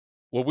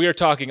Well, we are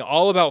talking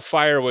all about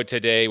firewood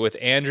today with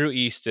Andrew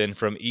Easton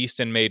from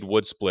Easton Made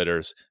Wood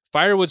Splitters.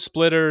 Firewood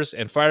splitters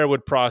and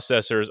firewood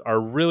processors are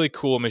really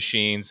cool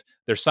machines.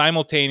 They're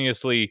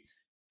simultaneously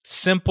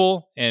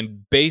simple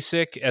and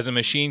basic as a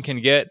machine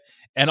can get,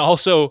 and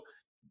also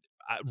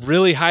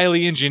really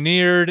highly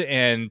engineered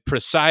and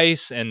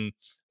precise, and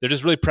they're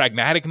just really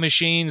pragmatic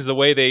machines. The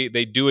way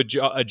they do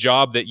a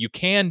job that you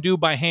can do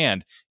by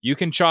hand. You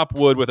can chop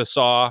wood with a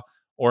saw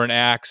or an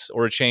axe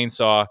or a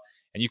chainsaw,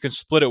 and you can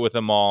split it with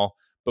them all.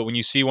 But when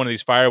you see one of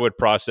these firewood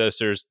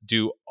processors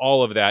do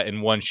all of that in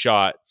one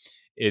shot,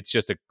 it's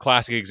just a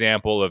classic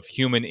example of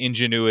human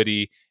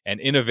ingenuity and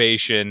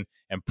innovation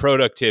and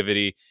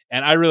productivity.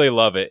 And I really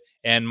love it.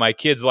 And my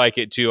kids like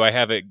it too. I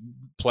have it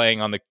playing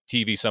on the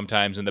TV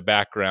sometimes in the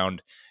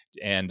background,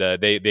 and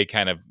they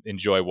kind of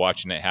enjoy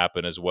watching it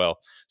happen as well.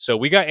 So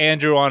we got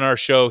Andrew on our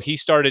show. He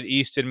started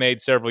Easton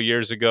Made several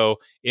years ago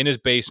in his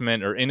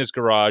basement or in his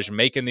garage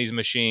making these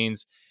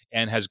machines,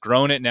 and has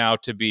grown it now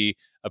to be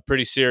a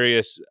pretty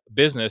serious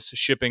business,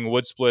 shipping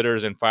wood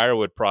splitters and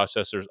firewood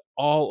processors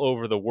all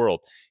over the world.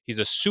 He's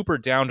a super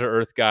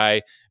down-to-earth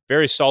guy,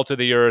 very salt of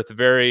the earth,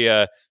 very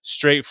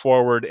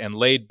straightforward and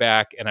laid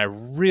back, and I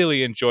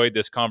really enjoyed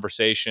this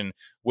conversation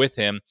with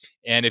him.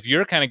 And if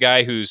you're a kind of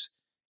guy who's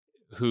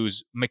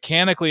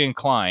mechanically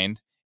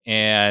inclined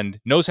and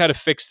knows how to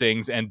fix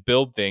things and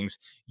build things,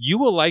 you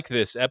will like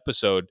this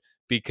episode,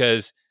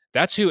 because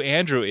that's who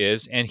Andrew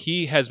is, and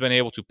he has been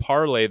able to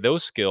parlay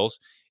those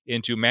skills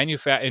into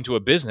a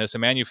business, a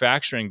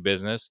manufacturing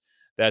business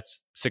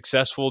that's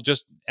successful.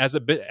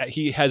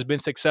 He has been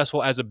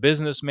successful as a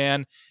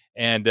businessman,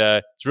 and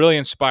it's really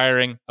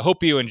inspiring. I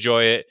hope you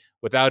enjoy it.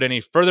 Without any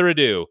further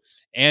ado,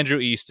 Andrew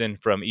Easton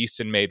from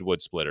Easton Made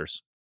Wood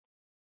Splitters.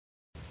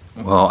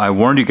 Well, I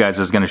warned you guys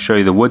I was going to show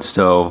you the wood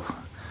stove,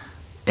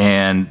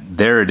 and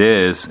there it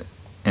is.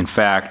 In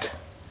fact,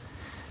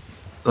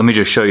 let me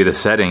just show you the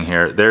setting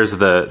here. There's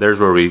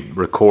where we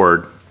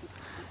record,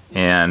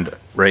 and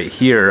right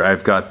here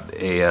I've got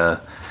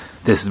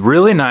this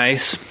really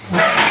nice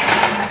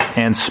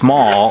and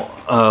small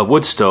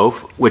wood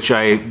stove, which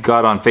I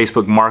got on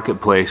Facebook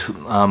Marketplace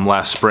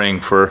last spring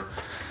for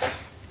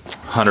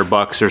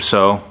 $100 or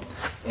so,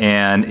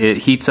 and it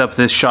heats up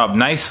this shop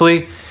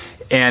nicely.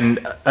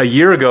 And a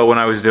year ago when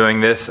I was doing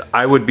this,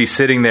 I would be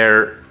sitting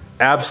there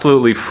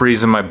absolutely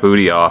freezing my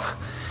booty off.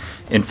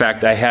 In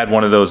fact, I had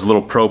one of those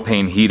little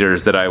propane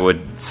heaters that I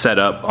would set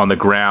up on the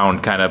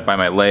ground kind of by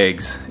my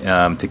legs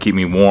to keep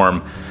me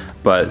warm,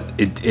 but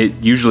it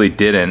usually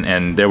didn't.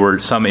 And there were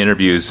some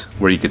interviews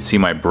where you could see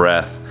my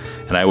breath,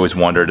 and I always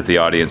wondered if the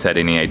audience had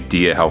any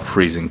idea how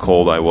freezing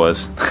cold I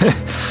was.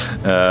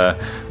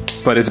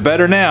 But it's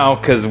better now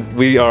because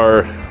we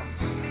are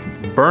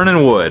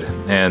burning wood,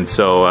 and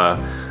so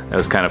it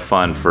was kind of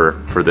fun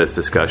for this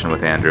discussion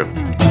with Andrew.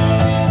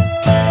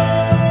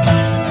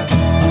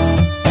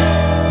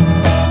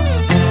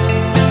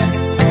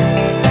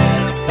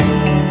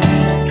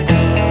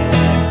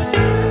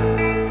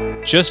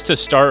 Just to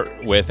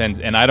start with,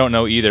 and I don't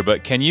know either,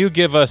 but can you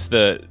give us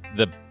the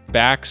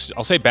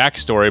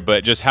backstory,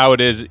 but just how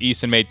it is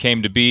Easton Made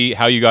came to be,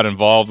 how you got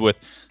involved with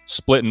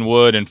splitting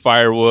wood and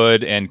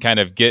firewood, and kind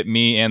of get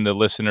me and the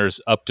listeners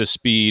up to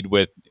speed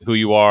with who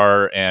you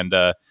are and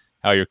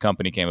how your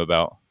company came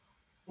about?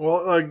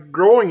 Well,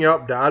 growing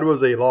up, Dad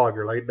was a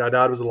logger.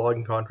 Dad was a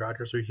logging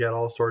contractor, so he had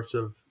all sorts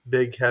of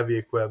big, heavy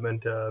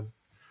equipment.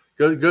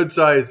 Good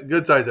size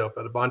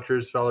outfit: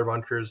 bunchers, feller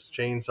bunchers,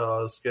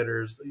 chainsaws,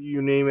 skidders,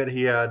 you name it.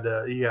 He had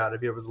it.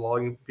 If it was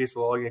a piece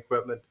of logging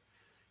equipment,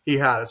 he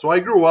had it. So I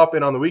grew up,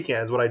 and on the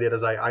weekends, what I did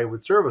is I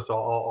would service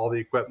all the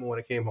equipment when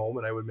it came home,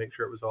 and I would make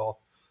sure it was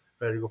all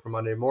ready to go for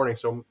Monday morning.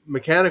 So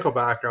mechanical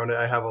background,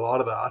 I have a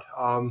lot of that.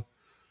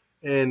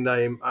 And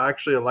I'm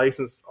actually a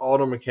licensed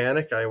auto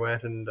mechanic. I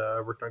went and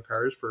worked on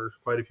cars for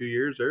quite a few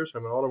years there, so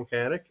I'm an auto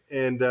mechanic.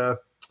 And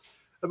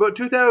about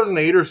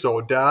 2008 or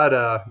so,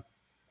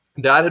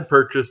 Dad had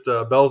purchased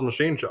Bell's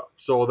Machine Shop.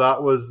 So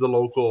that was the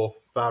local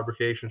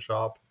fabrication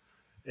shop,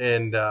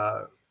 and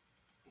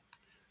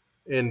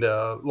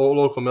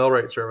local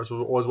millwright service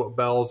was what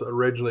Bell's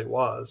originally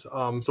was.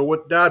 So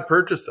what Dad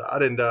purchased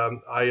that, and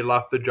I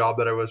left the job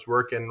that I was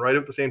working. Right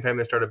at the same time,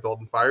 they started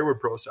building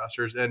firewood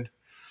processors, and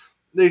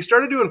they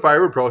started doing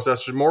firewood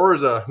processors more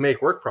as a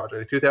make work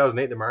project. In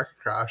 2008, the market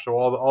crashed, so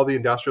all the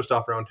industrial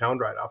stuff around town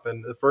dried up,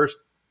 and the first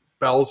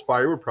Bell's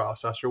firewood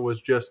processor was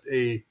just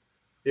a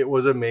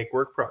make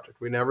work project.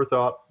 We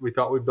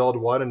thought we'd build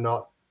one and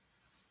not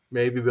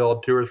maybe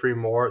build two or three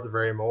more at the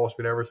very most.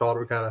 We never thought it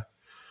would kind of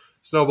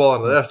snowball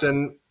into this.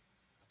 And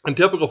in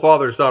typical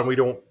father son, we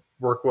don't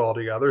work well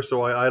together.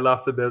 So I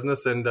left the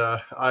business, and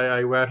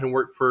I went and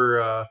worked for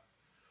a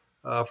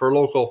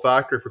local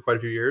factory for quite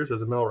a few years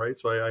as a millwright.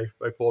 So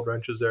I pulled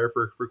wrenches there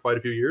for quite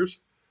a few years.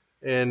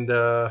 And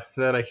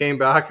then I came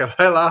back, and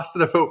I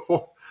lasted about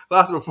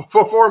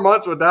 4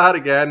 months with Dad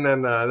again.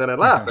 And then I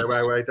left.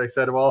 I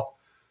said, well,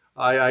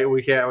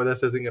 we can't. Well,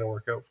 this isn't going to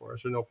work out for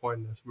us. There's no point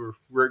in this.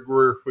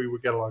 We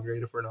would get along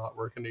great if we're not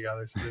working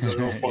together. So there's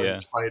no point in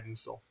just fighting.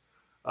 So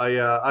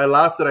I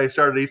laughed that I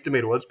started Easton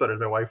Made Wood Splitters.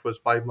 My wife was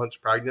 5 months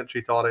pregnant.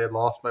 She thought I had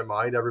lost my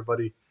mind.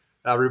 Everybody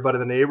in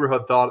the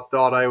neighborhood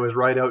thought I was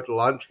right out to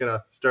lunch,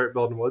 gonna start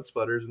building wood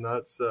splitters, and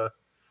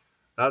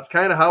that's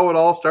kind of how it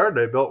all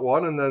started. I built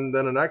one, and then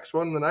the next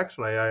one,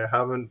 I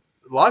haven't.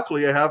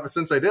 Luckily, I have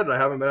since I did it. I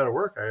haven't been out of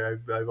work.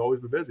 I've always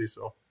been busy.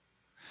 So,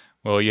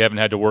 Well, you haven't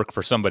had to work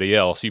for somebody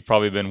else. You've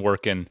probably been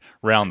working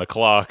round the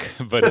clock,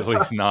 but at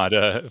least not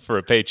for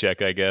a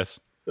paycheck, I guess.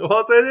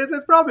 well,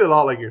 it's probably a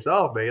lot like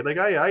yourself, mate. Like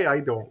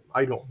I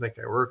don't think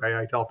I work.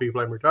 I tell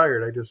people I'm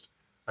retired. I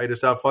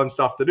just have fun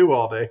stuff to do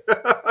all day.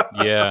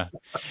 Yeah,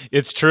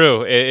 it's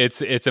true.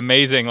 It's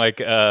amazing,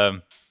 like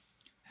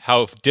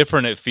how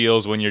different it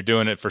feels when you're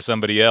doing it for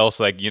somebody else.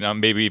 Like, you know,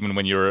 maybe even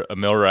when you're a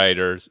millwright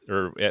or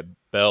at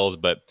Bell's,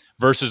 but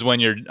versus when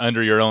you're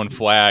under your own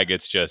flag,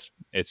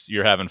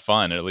 you're having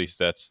fun. At least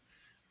that's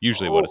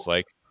usually what it's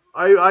like.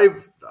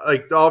 I've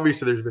like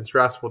obviously there's been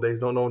stressful days,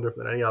 no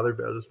different than any other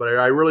business, but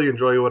I really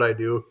enjoy what I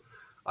do.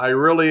 I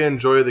really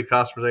enjoy the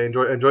customers. I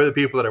enjoy the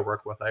people that I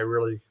work with. I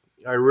really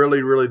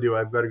do.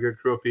 I've got a good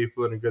crew of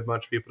people and a good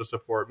bunch of people to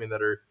support me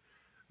that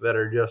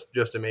are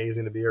just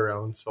amazing to be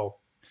around.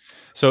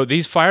 So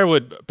these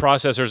firewood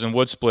processors and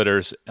wood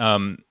splitters,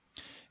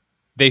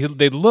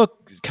 they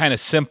look kind of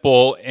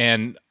simple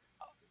and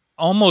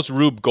almost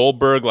Rube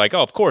Goldberg, like,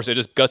 oh, of course, it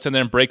just guts in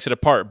there and breaks it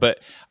apart. But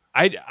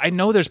I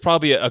know there's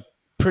probably a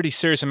pretty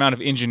serious amount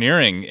of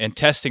engineering and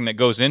testing that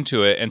goes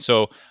into it. And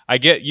so I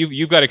get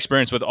you've got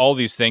experience with all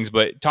these things,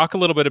 but talk a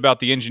little bit about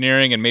the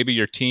engineering and maybe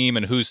your team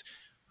and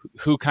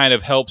who kind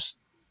of helps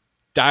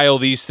dial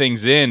these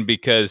things in,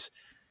 because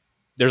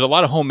there's a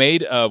lot of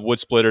homemade wood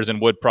splitters and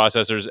wood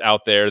processors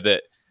out there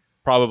that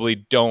probably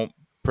don't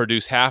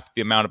produce half the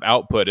amount of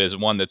output as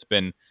one that's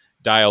been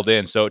dialed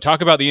in. So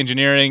talk about the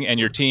engineering and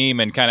your team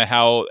and kind of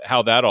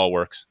how that all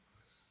works.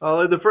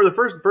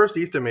 The first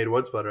Easton Made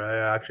Wood Splitter,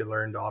 I actually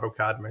learned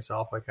AutoCAD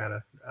myself.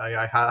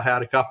 I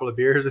had a couple of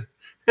beers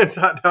and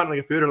sat down on the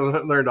computer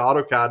and learned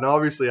AutoCAD. And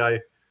obviously, I'm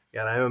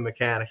a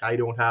mechanic. I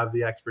don't have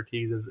the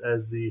expertise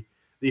as the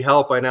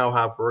help I now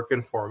have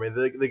working for me.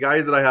 The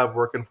guys that I have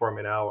working for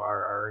me now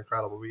are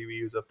incredible. We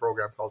use a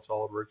program called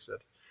SolidWorks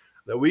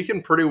that we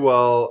can pretty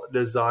well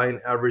design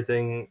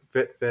everything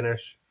fit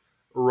finish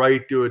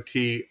right to a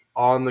T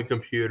on the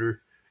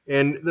computer.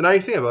 And the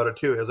nice thing about it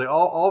too is like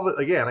all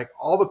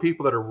the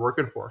people that are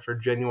working for us are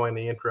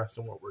genuinely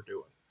interested in what we're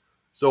doing.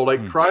 So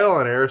like trial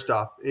and error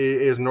stuff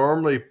is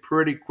normally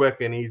pretty quick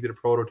and easy to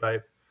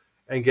prototype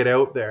and get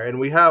out there. And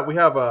we have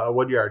a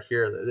wood yard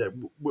here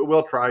that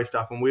we'll try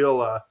stuff, and we'll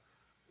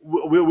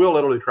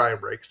literally try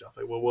and break stuff.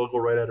 Like we'll go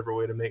right out of our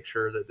way to make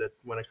sure that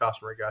when a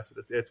customer gets it,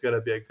 it's going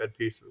to be a good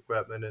piece of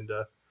equipment. And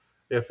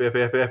if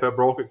it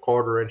broke a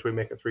 1/4 inch, we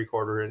make it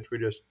 3/4 inch. We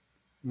just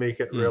make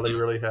it really,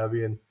 really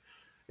heavy. And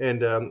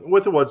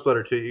with the wood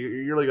splitter too,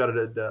 you really got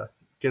to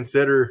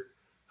consider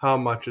how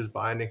much is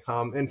binding.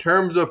 In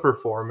terms of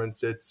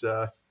performance, it's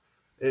a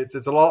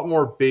lot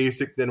more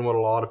basic than what a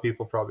lot of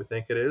people probably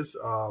think it is.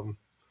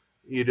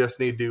 You just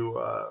need to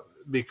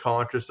be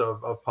conscious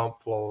of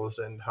pump flows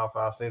and how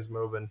fast things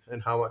move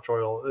and how much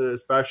oil,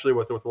 especially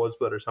with wood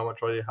splitters, how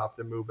much oil you have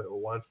to move at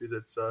once, because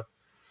it's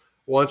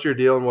once you're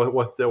dealing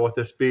with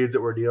the speeds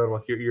that we're dealing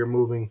with, you're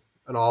moving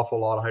an awful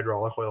lot of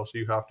hydraulic oil, so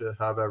you have to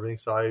have everything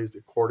sized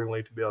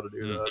accordingly to be able to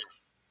do that.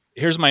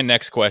 Here's my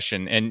next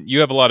question, and you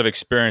have a lot of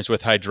experience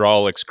with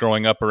hydraulics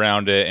growing up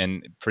around it,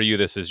 and for you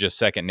this is just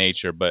second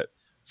nature, but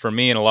for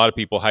me and a lot of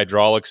people,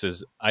 hydraulics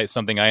is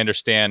something I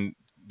understand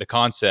the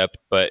concept,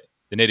 but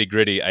the nitty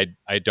gritty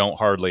I don't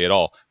hardly at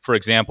all. For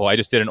example, I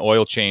just did an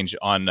oil change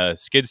on a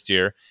skid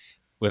steer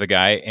with a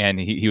guy, and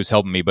he was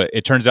helping me, but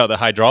it turns out the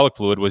hydraulic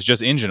fluid was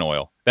just engine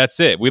oil. That's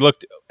it. We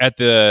looked at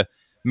the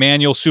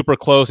manual super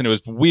close and it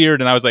was weird,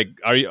 and I was like,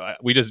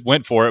 we just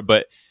went for it.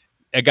 But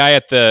a guy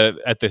at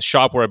the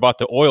shop where I bought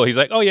the oil, he's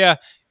like, oh yeah,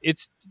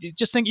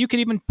 just think you could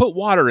even put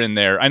water in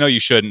there. I know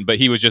you shouldn't, but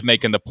he was just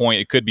making the point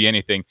it could be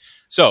anything.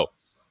 So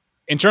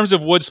in terms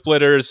of wood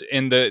splitters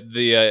and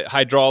the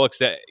hydraulics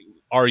that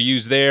are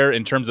used there,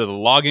 in terms of the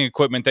logging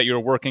equipment that you're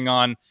working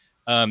on,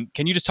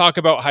 can you just talk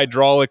about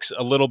hydraulics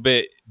a little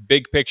bit,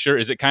 big picture?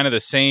 Is it kind of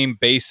the same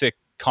basic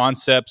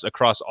concepts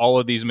across all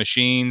of these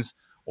machines?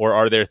 Or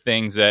are there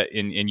things that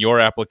in your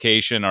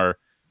application are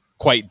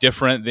quite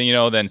different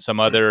than some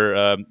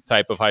other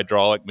type of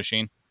hydraulic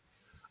machine?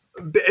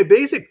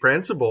 Basic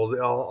principles,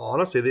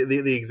 honestly,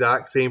 the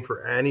exact same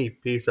for any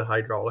piece of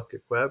hydraulic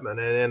equipment.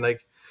 And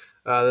like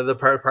the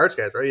parts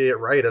guys,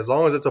 right? As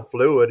long as it's a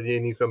fluid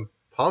and you can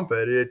pump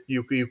it,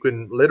 you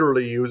can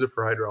literally use it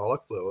for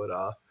hydraulic fluid.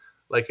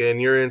 Like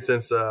in your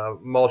instance,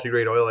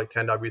 multi-grade oil like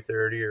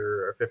 10W30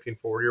 or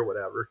 1540 or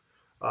whatever.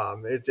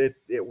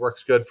 It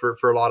works good for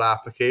a lot of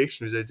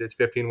applications. It's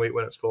 15 weight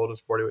when it's cold and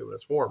it's 40 weight when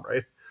it's warm,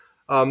 right?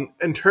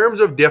 In terms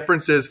of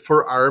differences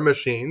for our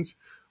machines,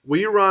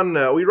 we run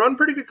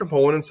pretty good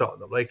components on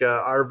them. Like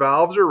our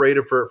valves are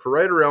rated for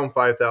right around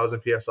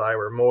 5,000 psi,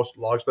 where most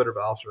log splitter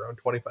valves are around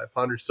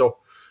 2,500. So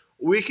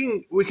we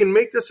can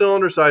make the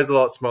cylinder size a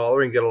lot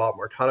smaller and get a lot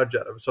more tonnage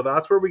out of it. So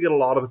that's where we get a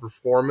lot of the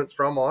performance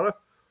from on it.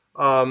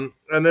 And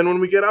then when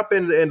we get up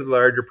into the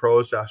larger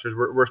processors,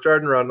 we're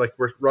starting to run, like,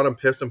 we're running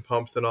piston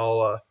pumps and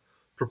all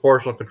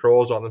proportional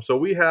controls on them. So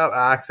we have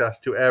access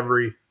to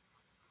every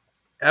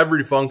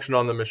function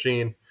on the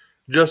machine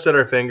just at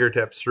our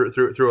fingertips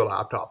through a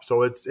laptop.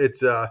 So it's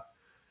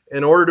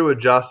in order to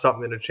adjust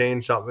something, to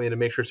change something, to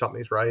make sure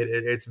something's right,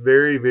 it's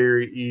very,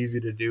 very easy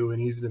to do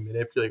and easy to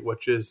manipulate,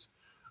 which is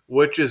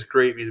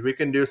great because we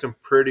can do some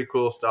pretty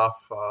cool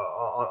stuff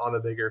on the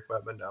bigger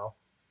equipment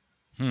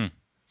now.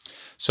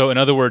 So in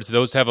other words,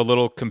 those have a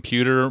little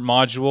computer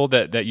module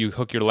that you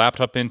hook your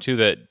laptop into.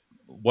 That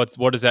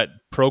what is that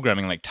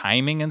programming, like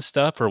timing and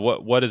stuff, or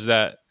what is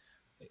that?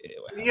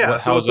 Yeah,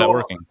 How is that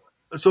working?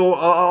 So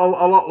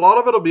a lot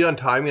of it will be on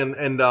timing,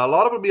 and a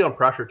lot of it will be on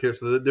pressure too.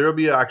 So there will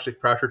be actually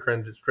pressure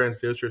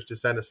transducers to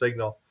send a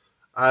signal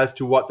as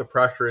to what the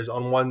pressure is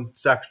on one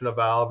section of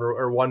valve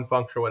or one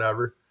function or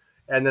whatever.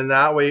 And then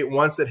that way,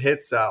 once it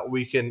hits that,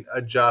 we can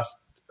adjust,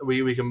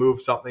 we can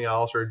move something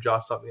else or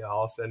adjust something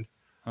else. And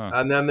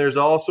then there's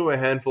also a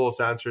handful of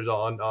sensors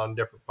on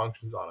different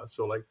functions on it.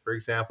 So like, for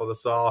example, the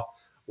saw,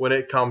 when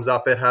it comes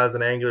up, it has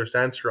an angular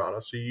sensor on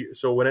it.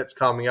 So when it's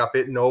coming up,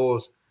 it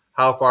knows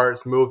how far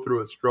it's moved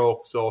through its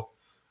stroke. So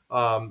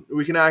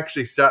we can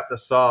actually set the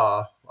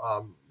saw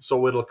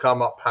so it'll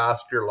come up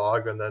past your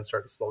log and then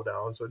start to slow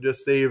down. So it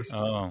just saves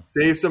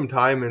some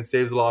time and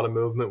saves a lot of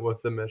movement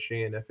with the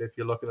machine. If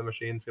you look at the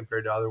machines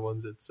compared to other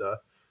ones, it's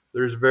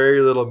there's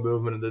very little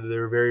movement.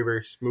 They're very,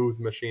 very smooth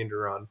machine to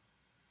run.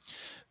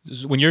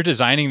 When you're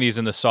designing these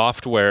in the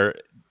software,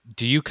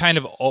 do you kind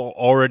of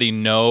already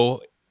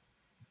know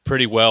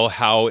pretty well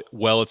how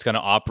well it's going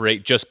to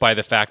operate just by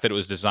the fact that it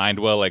was designed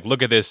well? Like,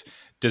 look at this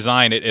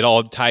design, it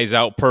all ties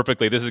out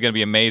perfectly, this is going to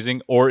be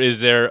amazing? Or is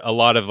there a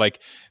lot of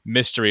like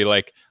mystery,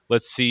 like,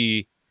 let's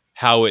see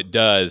how it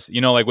does,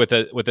 like with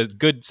a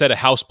good set of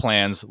house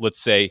plans,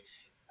 let's say,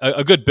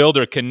 a good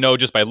builder can know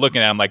just by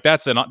looking at them, like,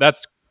 that's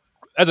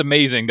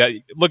amazing, that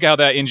look how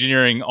that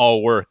engineering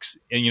all works,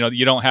 and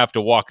you don't have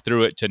to walk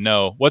through it to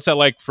know. What's that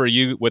like for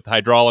you with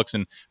hydraulics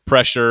and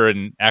pressure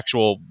and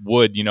actual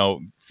wood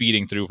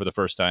feeding through for the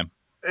first time?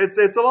 It's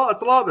a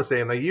lot the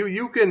same. Like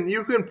you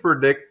can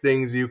predict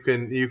things, you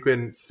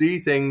can see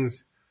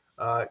things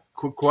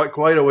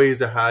quite a ways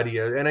ahead of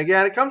you. And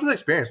again, it comes with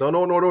experience. No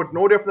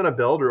different than a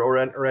builder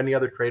or any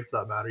other trade for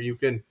that matter. You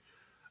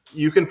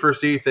can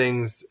foresee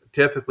things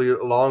typically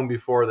long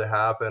before they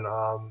happen.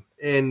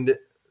 And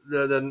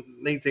the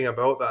neat thing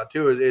about that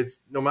too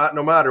is no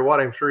matter what,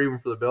 I'm sure even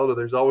for the builder,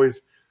 there's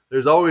always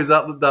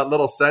that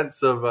little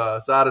sense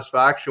of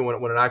satisfaction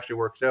when it actually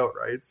works out,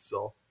 right?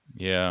 So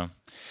yeah.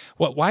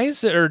 Why is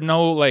there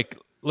no, like,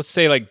 let's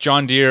say like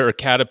John Deere or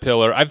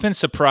Caterpillar? I've been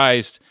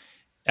surprised,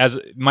 as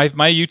my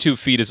YouTube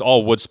feed is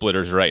all wood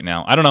splitters right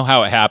now. I don't know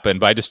how it happened,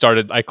 but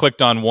I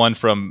clicked on one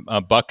from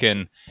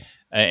Buchan,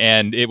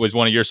 and it was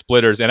one of your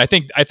splitters. And I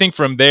think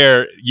from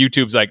there,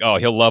 YouTube's like, oh,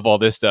 he'll love all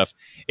this stuff.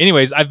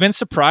 Anyways, I've been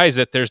surprised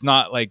that there's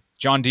not like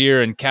John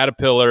Deere and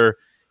Caterpillar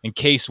and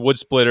Case wood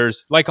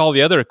splitters like all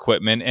the other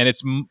equipment. And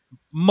it's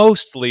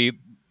mostly,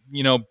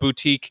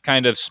 boutique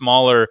kind of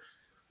smaller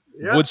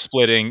wood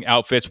splitting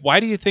outfits. Why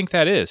do you think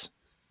that is?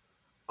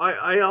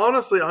 I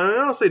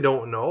honestly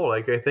don't know.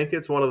 Like, I think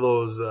it's one of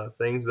those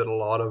things that a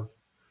lot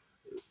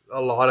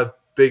of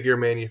bigger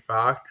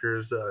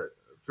manufacturers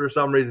for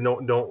some reason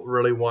don't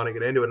really want to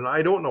get into it, and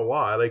I don't know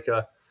why. Like,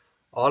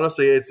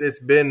 honestly, it's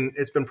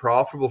been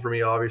profitable for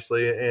me,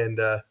 obviously, and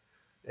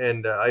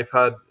I've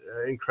had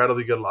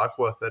incredibly good luck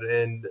with it.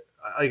 And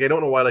like, I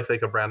don't know why like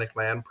a brand like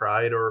Land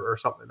Pride or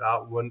something like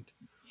that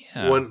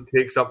wouldn't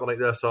take something like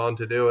this on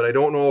to do it. I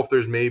don't know if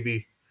there's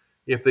maybe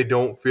if they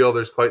don't feel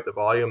there's quite the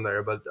volume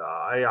there, but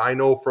I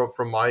know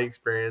from my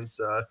experience,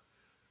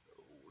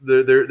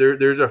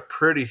 there's a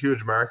pretty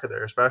huge market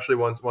there, especially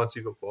once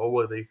you go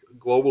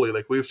globally.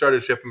 Like, we've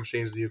started shipping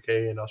machines to the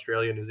UK and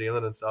Australia, New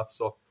Zealand, and stuff.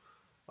 So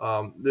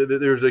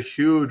there's a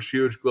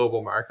huge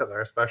global market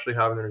there, especially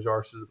having the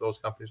resources that those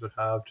companies would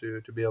have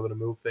to be able to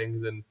move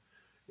things and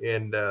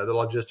the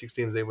logistics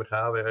teams they would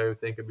have. I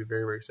would think it'd be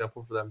very, very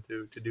simple for them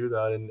to do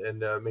that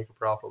and make a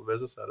profitable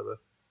business out of it.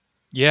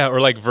 Yeah,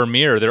 or like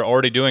Vermeer, they're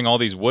already doing all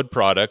these wood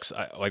products.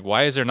 Like,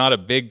 why is there not a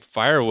big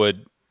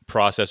firewood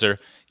processor?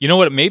 You know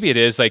what? Maybe it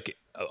is, like,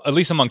 at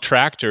least among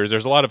tractors,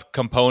 there's a lot of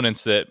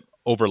components that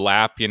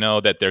overlap,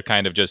 that they're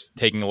kind of just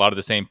taking a lot of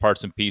the same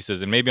parts and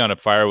pieces. And maybe on a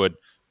firewood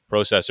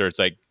processor, it's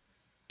like,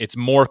 it's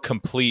more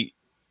complete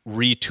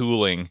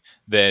retooling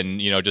than,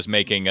 just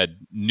making a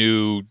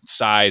new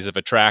size of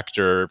a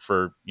tractor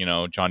for,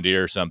 John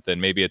Deere or something.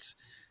 Maybe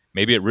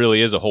it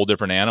really is a whole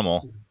different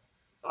animal.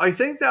 I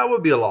think that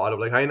would be a lot of,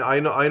 like, I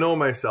know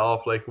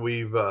myself, like,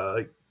 we've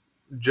like,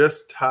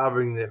 just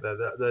having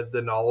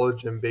the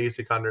knowledge and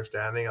basic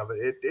understanding of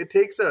it. It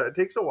takes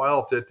a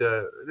while to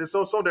it's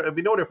it'd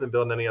be no different than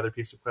building any other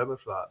piece of equipment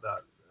for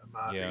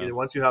that. Yeah.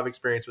 Once you have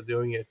experience with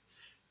doing it,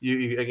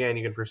 you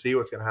can foresee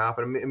what's going to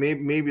happen.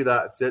 Maybe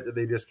that's it, that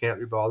they just can't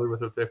be bothered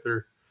with it if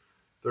they're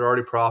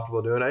already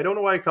profitable doing it. I don't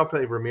know why a company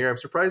like Vermeer, I'm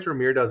surprised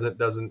Vermeer doesn't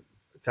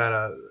kind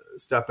of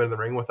step into the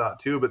ring with that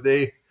too, but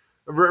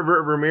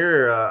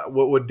Vermeer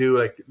would do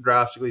like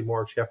drastically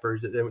more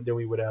chippers than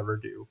we would ever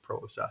do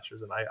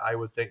processors, and I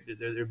would think that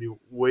there'd be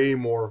way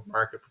more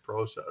market for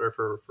process or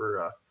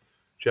for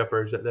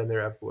chippers than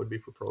there ever would be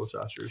for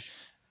processors.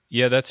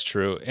 Yeah, that's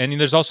true. And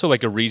there's also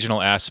like a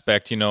regional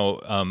aspect.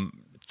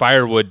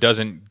 Firewood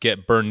doesn't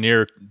get burned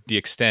near the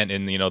extent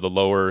in the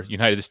lower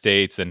United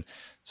States, and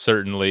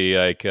certainly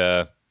like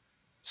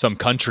some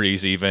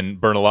countries even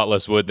burn a lot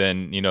less wood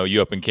than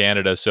you up in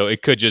Canada. So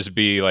it could just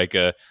be like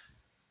it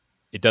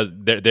does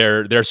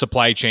their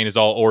supply chain is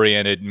all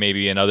oriented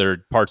maybe in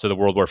other parts of the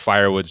world where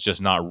firewood's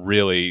just not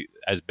really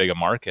as big a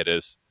market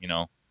as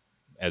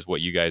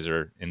what you guys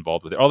are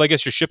involved with. I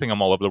guess you're shipping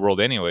them all over the world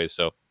anyway.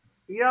 So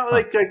yeah,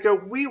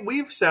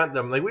 we've sent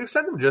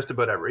them just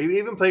about everywhere,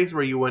 even places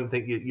where you wouldn't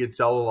think you'd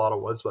sell a lot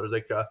of wood splitters,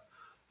 like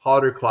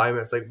hotter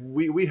climates. Like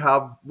we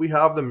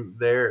have them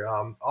there.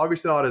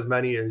 Obviously not as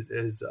many as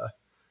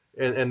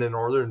in the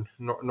northern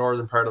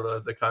part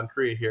of the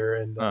country here,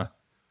 and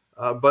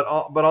but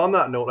on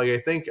that note, like I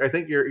think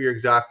you're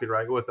exactly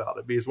right with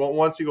that, because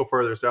once you go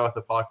further south,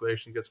 the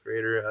population gets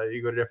greater.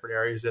 You go to different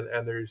areas,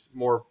 and there's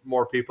more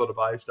people to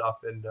buy stuff,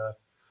 and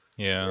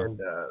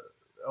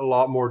a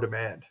lot more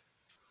demand.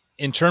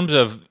 In terms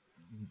of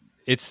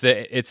it's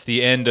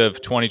the end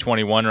of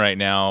 2021 right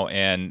now,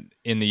 and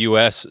in the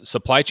US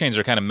supply chains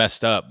are kind of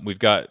messed up. We've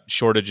got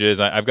shortages.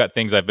 I've got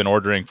things I've been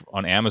ordering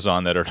on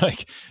Amazon that are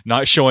like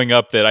not showing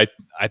up, that I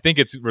think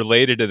it's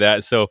related to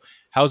that. So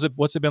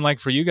what's it been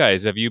like for you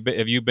guys? Have you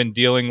been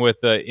dealing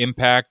with the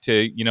impact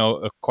to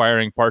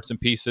acquiring parts and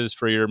pieces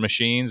for your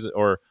machines,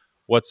 or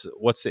what's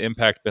the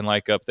impact been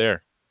like up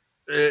there?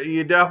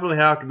 You definitely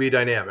have to be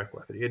dynamic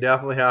with it. You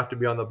definitely have to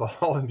be on the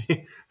ball and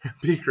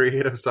be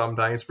creative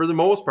sometimes. For the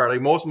most part,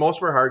 like most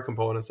of our hard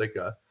components, like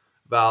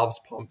valves,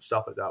 pumps,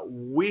 stuff like that,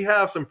 we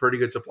have some pretty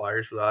good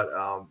suppliers for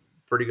that.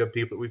 Pretty good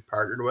people that we've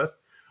partnered with.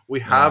 We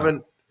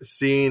haven't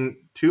seen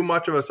too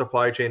much of a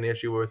supply chain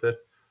issue with it.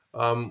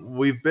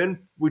 We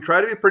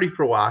try to be pretty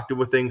proactive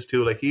with things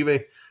too. Like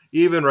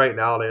even right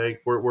now,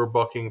 like we're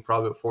booking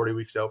probably 40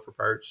 weeks out for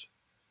parts.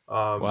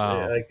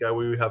 Wow. Like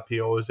we have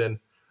POs in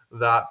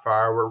that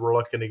far. We're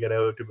looking to get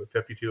out to about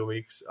 52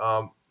 weeks.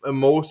 And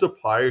most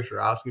suppliers are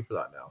asking for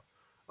that now.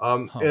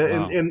 Wow.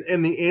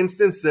 In the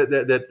instance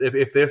that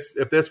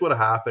if this would have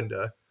happened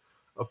 4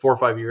 or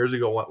 5 years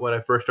ago when I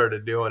first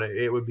started doing it,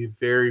 it would be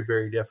very,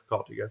 very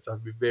difficult to get stuff.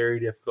 It'd be very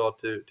difficult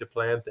to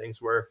plan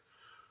things. Where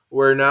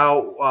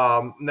now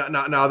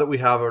now that we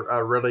have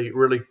a really,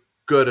 really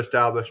good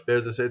established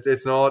business,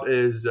 it's not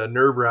as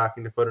nerve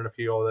wracking to put in a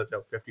PO that's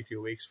out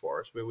 52 weeks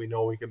for us. We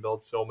know we can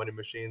build so many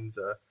machines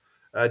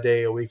a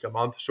day, a week, a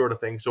month, sort of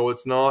thing. So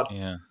it's not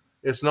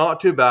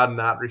too bad in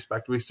that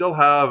respect. We still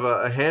have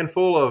a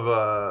handful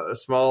of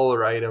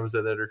smaller items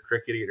that are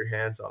tricky to get your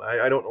hands on.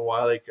 I don't know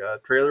why. Like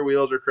trailer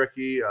wheels are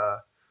tricky.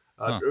 A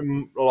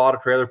lot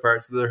of trailer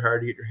parts that are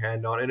hard to get your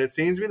hand on, and it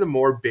seems to be the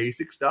more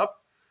basic stuff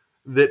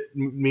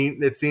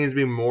it seems to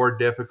be more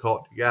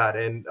difficult to get.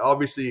 And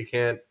obviously, you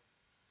can't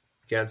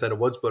send a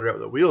wood splitter out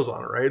with the wheels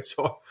on it, right?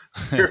 So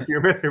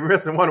you're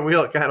missing one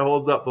wheel. It kind of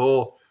holds up the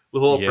whole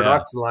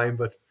production line,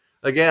 but.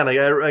 Again, we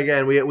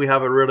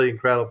have a really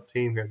incredible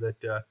team here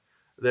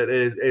that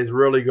is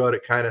really good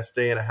at kind of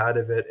staying ahead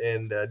of it,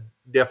 and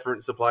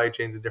different supply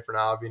chains and different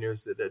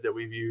avenues that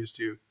we've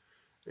used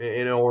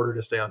in order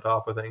to stay on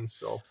top of things.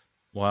 So,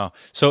 wow.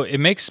 So it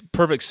makes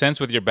perfect sense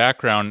with your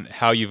background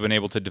how you've been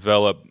able to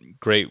develop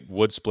great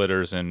wood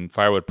splitters and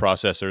firewood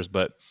processors,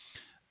 but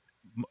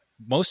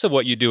most of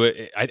what you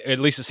do, at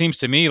least it seems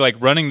to me, like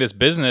running this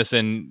business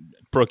and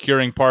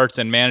procuring parts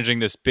and managing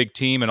this big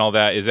team and all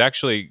that is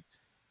actually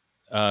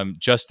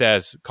just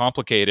as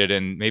complicated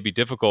and maybe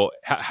difficult.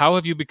 How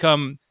have you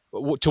become?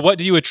 To what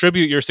do you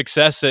attribute your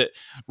success at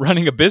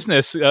running a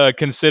business?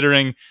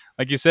 Considering,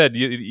 like you said,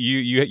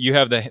 you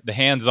have the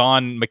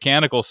hands-on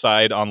mechanical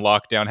side on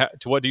lockdown.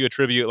 To what do you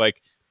attribute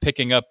like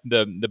picking up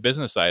the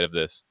business side of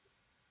this?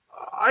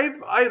 My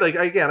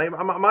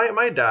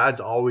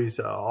dad's always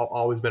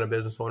been a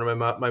business owner.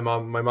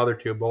 My mother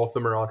too. Both of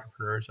them are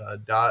entrepreneurs.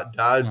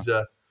 Dad's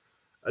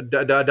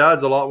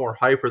a lot more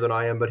hyper than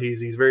I am, but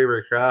he's very,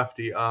 very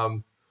crafty.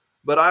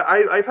 But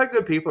I've had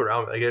good people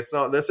around me. Like this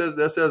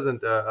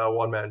isn't a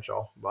one man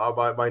show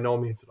by no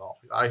means at all.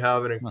 I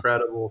have an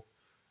incredible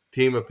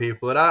team of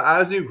people, and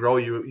as you grow,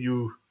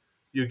 you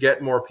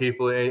get more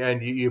people,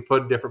 and you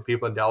put different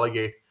people and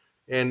delegate.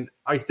 And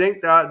I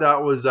think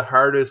that was the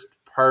hardest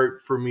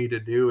part for me to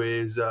do.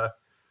 Is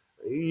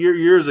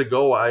years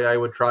ago, I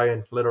would try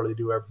and literally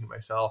do everything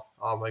myself.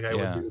 I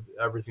would do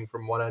everything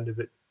from one end of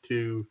it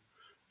to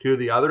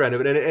the other end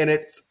of it,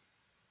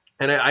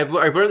 and I've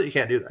learned that you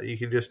can't do that. You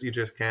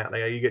just can't.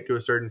 Like you get to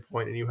a certain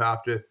point, and you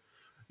have to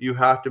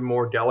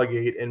more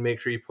delegate and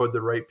make sure you put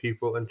the right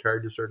people in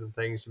charge of certain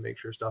things to make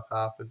sure stuff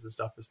happens and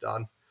stuff is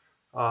done.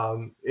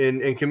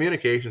 And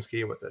communication's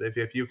key with it.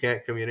 If you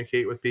can't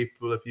communicate with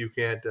people, if you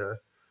can't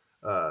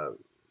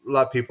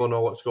let people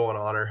know what's going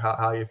on or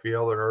how you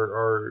feel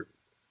or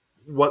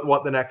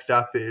what the next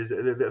step is,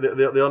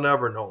 they'll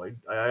never know. Like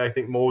I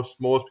think most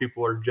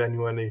people are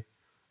genuinely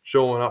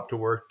showing up to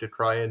work to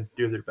try and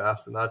do their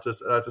best. And that's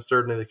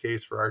certainly the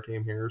case for our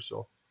team here.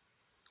 So.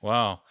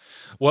 Wow.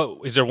 What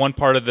is there one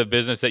part of the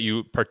business that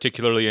you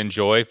particularly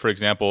enjoy? For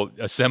example,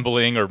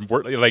 assembling or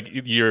work, like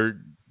your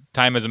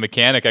time as a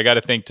mechanic, I got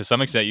to think to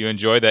some extent you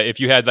enjoy that. If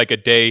you had like a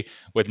day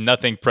with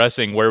nothing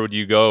pressing, where would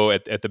you go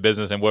at the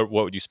business, and what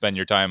would you spend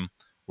your time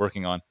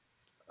working on?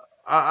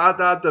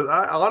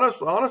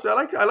 Honestly,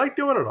 I like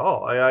doing it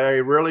all. I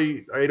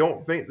really, I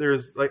don't think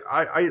there's like,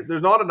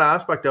 there's not an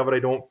aspect of it I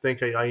don't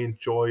think I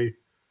enjoy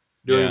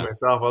doing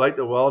myself. I like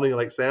the welding, I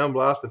like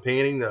sandblast, the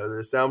painting, the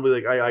assembly.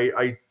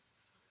 Like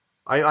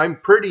I'm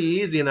pretty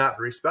easy in that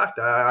respect.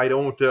 I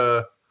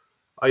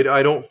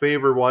don't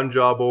favor one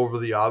job over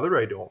the other.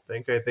 I don't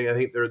think. I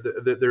think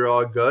they're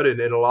all good,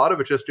 and a lot of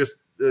it's just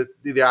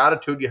the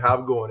attitude you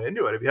have going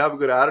into it. If you have a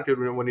good attitude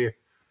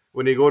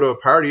when you go to a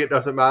party, it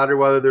doesn't matter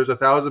whether there's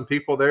 1,000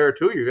 people there or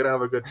two. You're gonna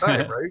have a good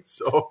time, right?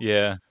 So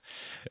yeah,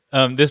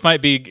 this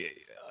might be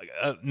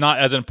not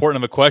as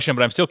important of a question,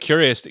 but I'm still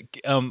curious.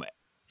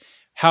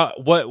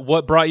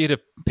 What brought you to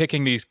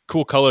picking these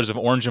cool colors of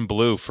orange and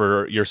blue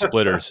for your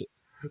splitters?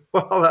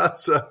 Well,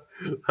 that's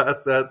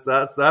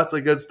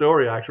a good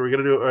story. Actually,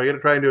 we're gonna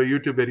try and do a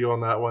YouTube video on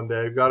that one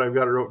day. I've got it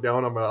wrote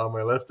down on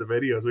my list of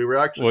videos. We were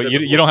actually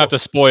you don't have to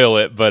spoil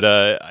it, but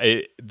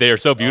they are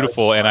so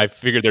beautiful, and I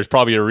figured there's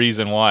probably a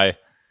reason why.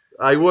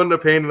 I wouldn't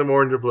have painted them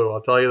orange or blue.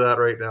 I'll tell you that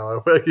right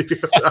now.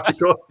 I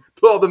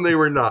told them they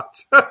were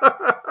nuts.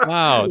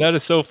 Wow, that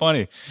is so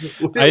funny.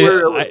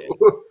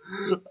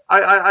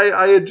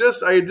 I had just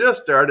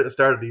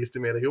started East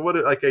of me.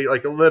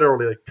 Like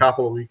literally a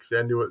couple of weeks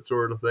into it,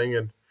 sort of thing,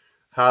 and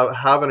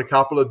having a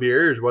couple of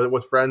beers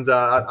with friends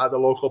at the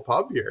local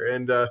pub here,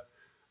 and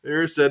we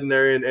were sitting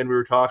there and we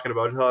were talking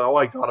about, oh,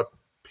 I gotta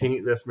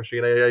paint this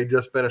machine. I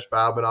just finished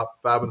fabbing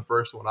the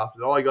first one up.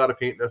 Oh, I gotta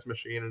paint this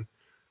machine, and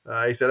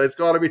I said it's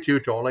got to be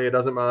two-tone. Like, it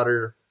doesn't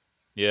matter.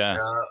 Yeah.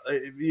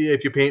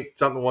 If you paint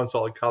something one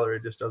solid color,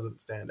 it just doesn't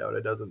stand out.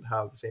 It doesn't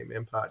have the same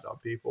impact on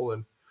people.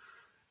 And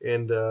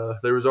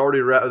there was already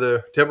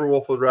the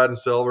Timberwolf was red and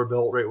silver.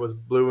 Built Rate was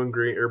blue and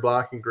green, or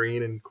black and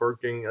green, and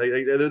Corking.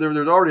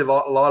 There's already a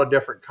lot of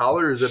different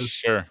colors. And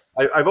sure,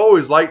 I've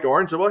always liked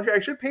orange. So, well, I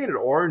should paint it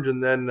orange.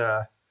 And then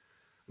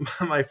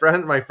my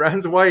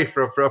friend's wife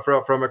from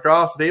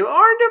across the table,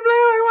 orange and blue.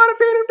 I want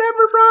to paint him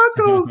Denver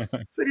Broncos.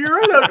 I said, you're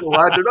right, Uncle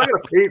Lad. You're not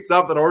going to paint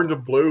something orange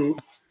and blue.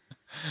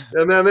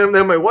 And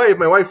then my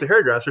wife's a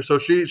hairdresser, so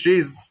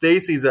she's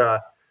Stacy's.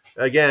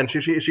 Again,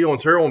 she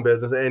owns her own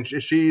business, and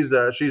she's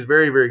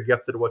very, very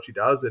gifted at what she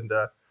does, and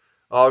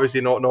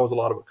obviously knows a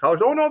lot about colors.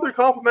 Oh no, they're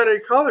complementary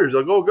colors.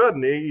 They'll go good.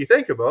 And you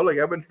think about, like,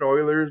 Edmonton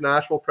Oilers,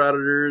 Nashville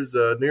Predators,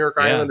 New York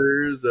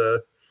Islanders,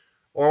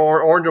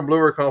 orange and blue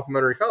are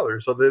complementary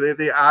colors, so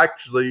they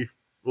actually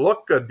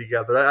look good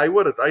together.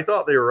 I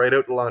thought they were right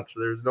out to lunch.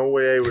 There's no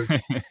way I was.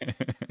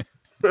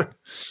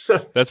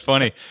 That's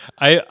funny.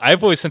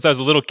 I've always, since I was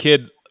a little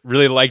kid,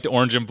 really liked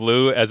orange and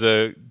blue as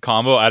a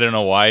combo. I don't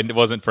know why. It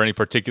wasn't for any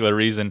particular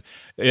reason.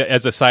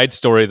 As a side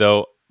story,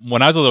 though,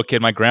 when I was a little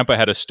kid, my grandpa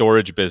had a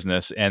storage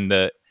business, and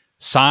the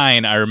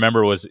sign I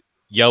remember was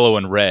yellow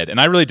and red, and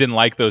I really didn't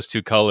like those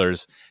two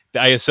colors.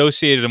 I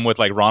associated them with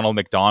like Ronald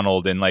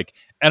McDonald, and like,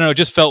 I don't know, it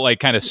just felt like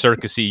kind of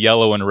circusy,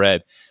 yellow and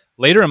red.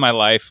 Later in my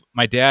life,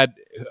 my dad,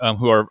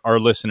 who our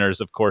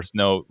listeners of course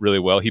know really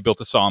well, he built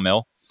a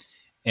sawmill,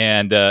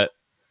 and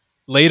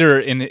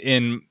later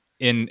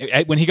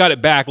when he got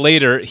it back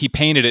later, he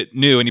painted it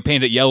new, and he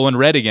painted it yellow and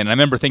red again. And I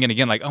remember thinking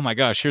again, like, oh my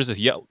gosh, here's this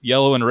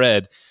yellow and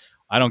red.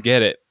 I don't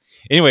get it.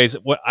 Anyways,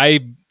 what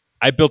I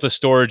built a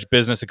storage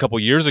business a couple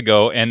years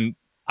ago, and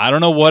I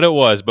don't know what it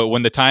was, but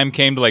when the time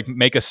came to like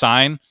make a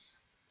sign,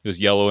 it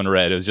was yellow and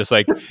red. It was just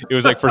like, it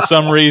was like for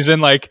some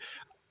reason, like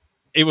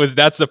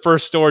that's the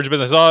first storage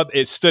business I saw.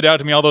 It stood out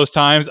to me all those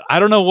times. I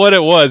don't know what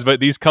it was, but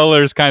these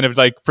colors kind of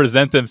like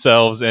present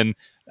themselves, and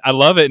I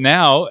love it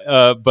now.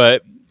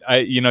 But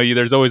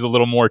there's always a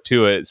little more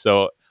to it.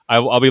 So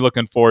I'll be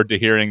looking forward to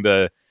hearing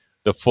the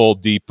full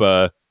deep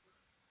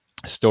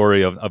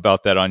story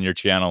about that on your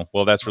channel.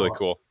 Well, that's really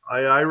cool.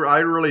 I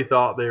really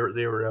thought they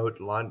were out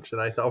to lunch, and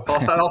I thought,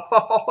 well,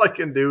 all I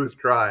can do is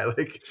try.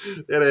 Like,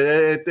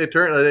 it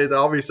turned,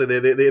 obviously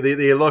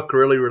they look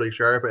really, really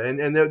sharp. And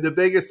the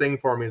biggest thing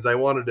for me is I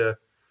wanted to,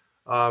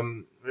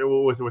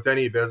 with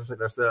any business like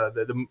this,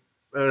 an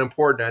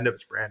important end of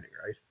its branding,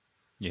 right?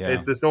 Yeah,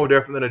 it's just no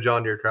different than a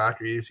John Deere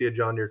tractor. You see a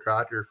John Deere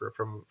tractor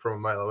from a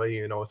mile away,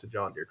 you know it's a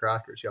John Deere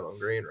tractor. It's yellow and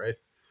green, right?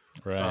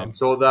 Right.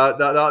 So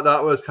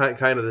that was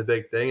kind of the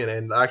big thing,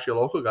 and actually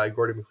a local guy,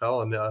 Gordy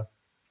McClellan,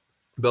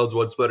 builds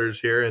wood splitters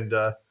here, and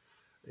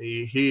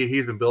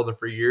he's been building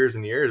for years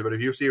and years. But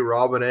if you see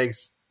Robin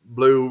Egg's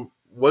blue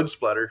wood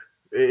splitter,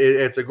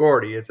 it's a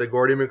Gordy. It's a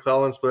Gordy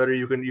McClellan splitter.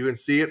 You can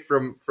see it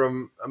from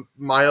a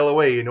mile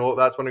away. You know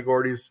that's one of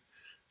Gordy's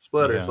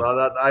splitters. Yeah.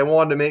 So I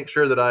wanted to make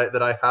sure that I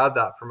had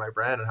that for my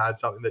brand, and had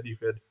something that you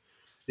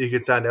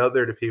could send out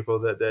there to people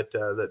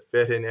that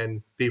fit in,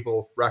 and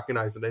people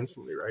recognize it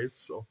instantly, right?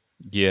 So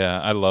yeah,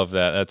 I love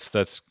that.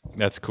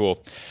 That's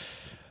cool.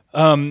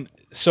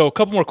 So a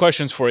couple more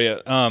questions for you.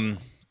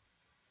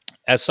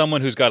 as someone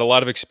who's got a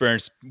lot of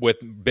experience with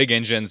big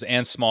engines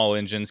and small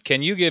engines,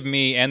 can you give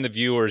me and the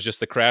viewers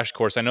just the crash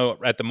course? I know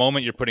at the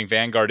moment you're putting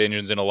Vanguard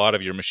engines in a lot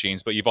of your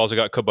machines, but you've also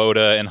got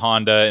Kubota and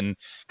Honda and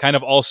kind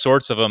of all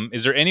sorts of them.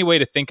 Is there any way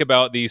to think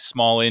about these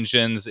small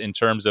engines in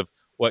terms of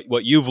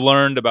what you've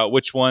learned about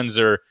which ones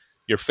are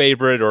your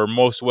favorite or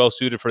most well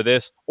suited for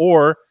this?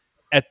 Or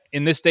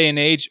in this day and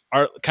age,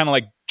 are kind of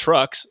like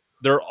trucks,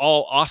 they're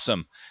all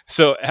awesome.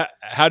 So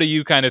how do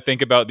you kind of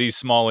think about these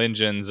small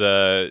engines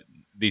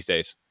these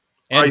days?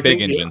 And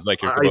big engines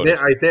like your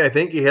Kubotas. I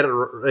think you hit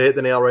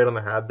the nail right on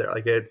the head there.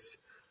 Like it's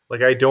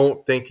like I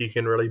don't think you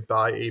can really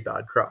buy a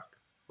bad truck.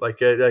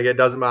 Like it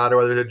doesn't matter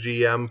whether it's a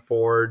GM,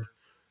 Ford,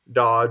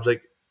 Dodge.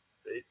 Like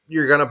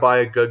you're gonna buy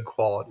a good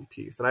quality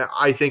piece, and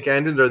I think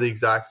engines are the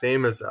exact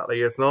same as that. Like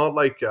it's not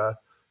like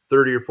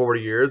 30 or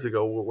 40 years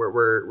ago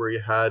where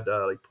you had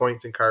like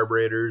points and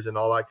carburetors and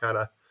all that kind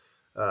of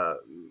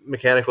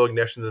mechanical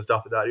ignitions and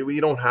stuff like that.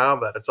 You don't have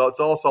that. It's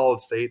all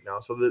solid state now.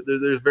 So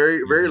there's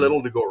very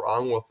little to go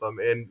wrong with them.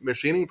 And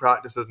machining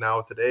practices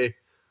now today,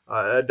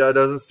 it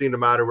doesn't seem to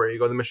matter where you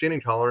go. The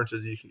machining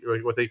tolerances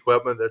with the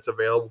equipment that's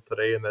available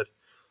today, and that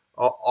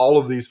all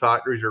of these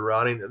factories are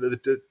running,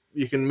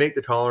 you can make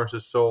the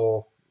tolerances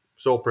so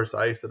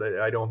precise that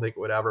I don't think it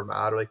would ever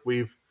matter. Like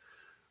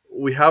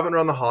we haven't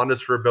run the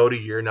Hondas for about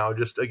a year now.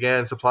 Just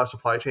again,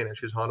 supply chain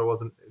issues. Honda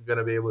wasn't going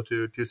to be able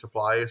to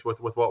supply us with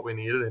what we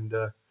needed, and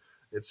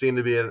it seemed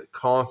to be a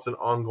constant,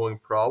 ongoing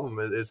problem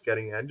is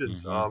getting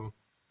engines.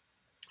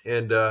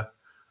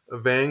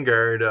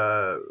 Vanguard,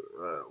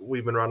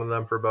 we've been running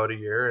them for about a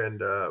year,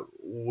 and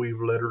we've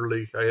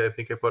literally, I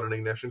think I put an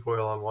ignition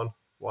coil on one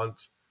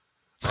once.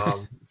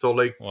 So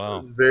like,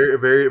 wow. Very,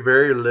 very,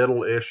 very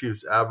little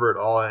issues ever at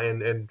all,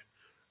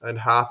 and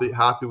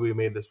happy we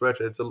made the switch.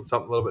 It's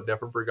something a little bit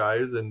different for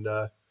guys, and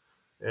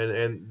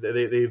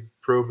they've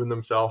proven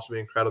themselves to be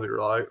incredibly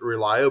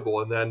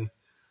reliable. And then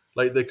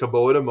like the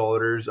Kubota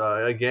motors,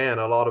 again,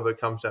 a lot of it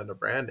comes down to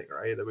branding,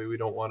 right? I mean, we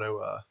don't want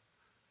to.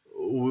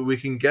 We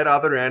can get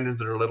other engines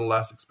that are a little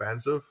less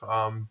expensive,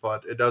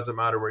 but it doesn't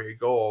matter where you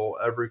go.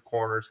 Every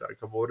corner's got a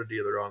Kubota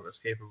dealer on that's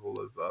capable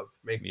of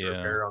making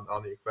repair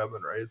on the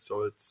equipment, right?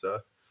 So it's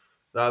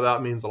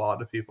that means a lot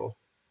to people.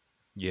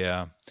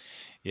 Yeah.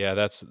 Yeah,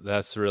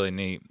 that's really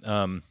neat.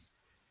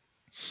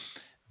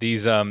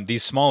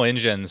 These small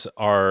engines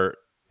are,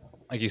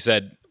 like you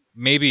said,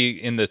 maybe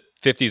in the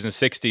 50s and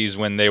 60s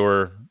when they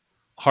were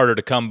harder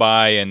to come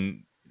by,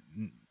 and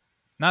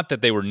not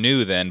that they were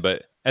new then,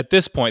 but at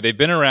this point they've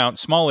been around.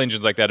 Small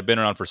engines like that have been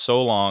around for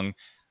so long.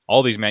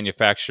 All these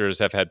manufacturers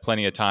have had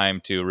plenty of time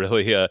to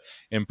really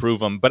improve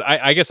them. But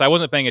I guess I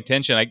wasn't paying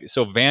attention.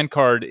 So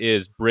Vanguard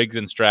is Briggs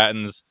and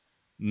Stratton's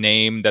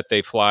name that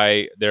they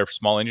fly their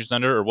small engines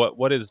under, or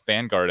what is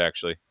Vanguard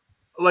actually?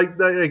 Like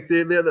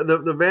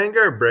the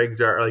Vanguard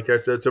Briggs are like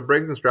it's a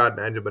Briggs and Stratton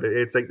engine, but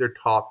it's like their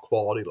top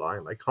quality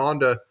line. Like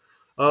Honda,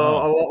 a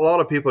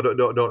lot of people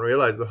don't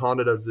realize, but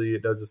Honda does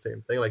the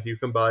same thing. Like you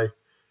can buy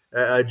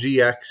a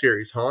GX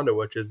series Honda,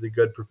 which is the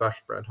good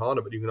professional brand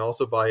Honda, but you can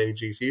also buy a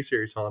GC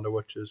series Honda,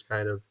 which is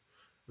kind of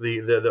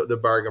the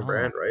bargain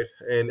brand, right?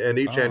 And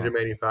each engine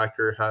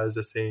manufacturer has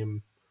the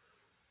same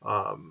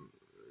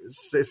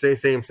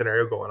same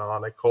scenario going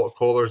on. Like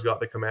Kohler's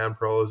got the Command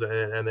Pros,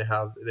 and they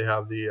have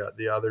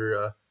the other.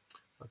 I'm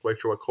not quite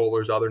sure what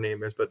Kohler's other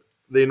name is, but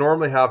they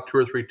normally have 2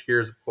 or 3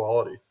 tiers of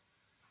quality.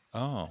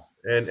 Oh,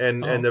 and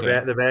okay.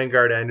 the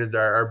Vanguard engines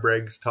are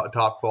Briggs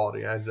top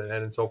quality,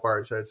 and so far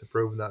it's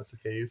proven that's the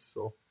case.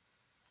 So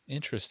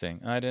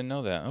interesting. I didn't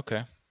know that.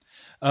 Okay.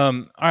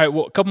 All right.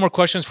 Well, a couple more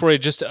questions for you,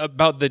 just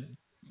about the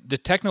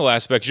technical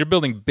aspects. You're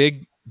building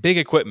big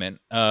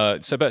equipment,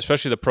 so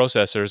especially the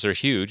processors are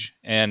huge,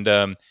 and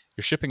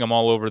you're shipping them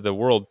all over the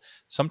world.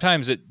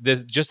 Sometimes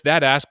just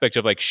that aspect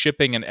of like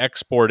shipping and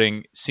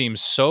exporting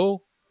seems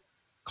so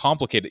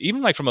complicated,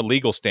 even like from a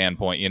legal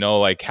standpoint.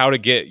 Like how to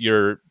get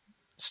your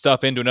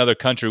stuff into another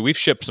country. We've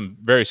shipped some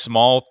very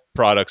small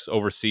products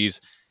overseas.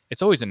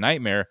 It's always a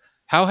nightmare.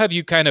 How have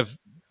you kind of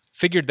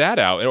figured that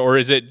out, or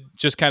is it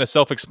just kind of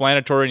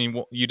self-explanatory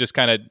and you just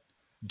kind of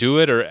do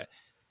it, or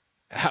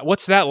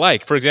what's that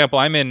like? For example,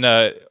 I'm in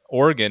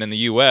Oregon in the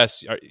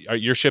U.S. Are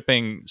you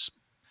shipping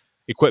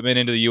equipment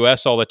into the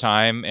U.S. all the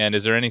time? And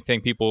is there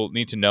anything people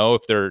need to know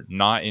if they're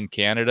not in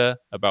Canada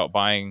about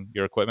buying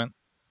your equipment?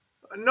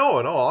 No,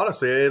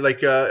 honestly,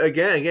 like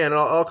again, it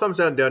all comes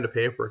down to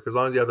paperwork. As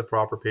long as you have the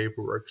proper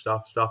paperwork,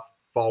 stuff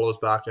follows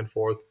back and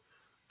forth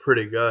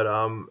pretty good.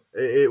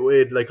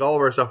 It like all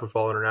of our stuff would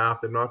fall under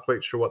NAFTA. I'm not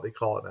quite sure what they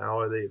call it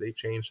now. They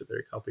changed it there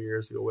a couple of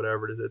years ago,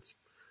 whatever it is.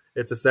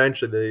 It's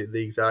essentially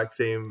the exact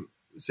same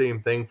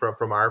thing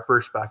from our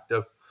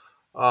perspective.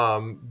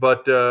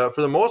 But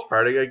for the most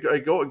part,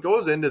 it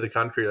goes into the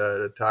country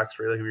tax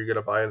free. Like if you're going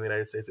to buy it in the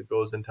United States, it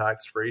goes in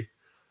tax free.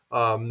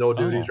 No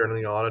duties or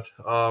anything on it.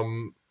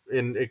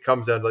 And it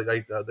comes down to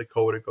like the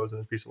code. It goes in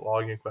a piece of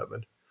logging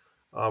equipment.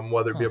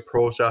 Whether it be a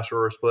processor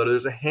or a splitter,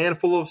 there's a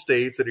handful of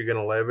states that you're going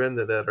to live in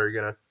that are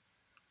going to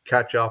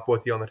catch up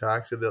with you on the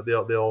tax.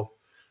 They'll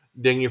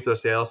ding you for the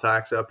sales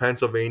tax.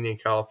 Pennsylvania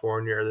and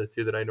California are the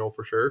two that I know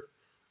for sure.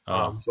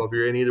 Oh. So if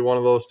you're in either one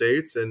of those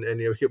states and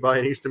you buy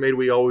an Easton made,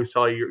 we always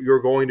tell you you're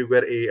going to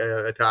get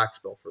a tax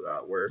bill for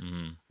that.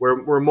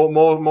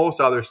 Most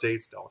other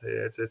states don't.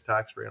 It's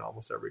tax free in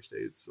almost every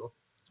state. So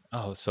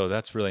So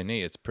that's really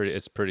neat.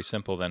 It's pretty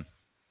simple then.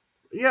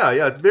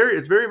 yeah, it's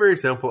very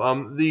simple.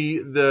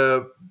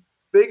 The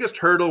biggest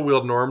hurdle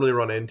we'll normally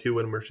run into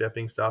when we're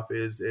shipping stuff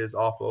is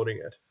offloading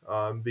it,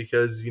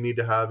 because you need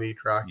to have a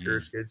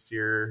tractor, skid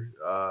steer,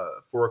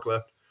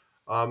 forklift.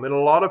 And a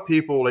lot of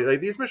people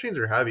like these machines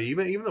are heavy.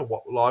 Even the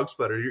log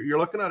splitter, you're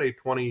looking at a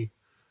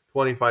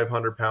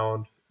 2,500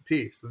 pound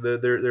piece.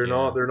 They're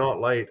not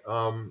light.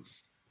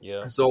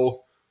 Yeah.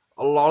 So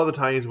a lot of the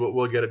times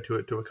we'll get it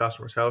to a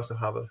customer's house and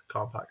have a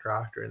compact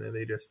tractor, and then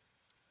they just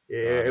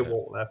it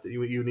won't lift it.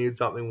 You need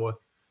something with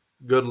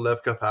good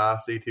lift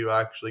capacity to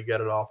actually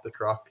get it off the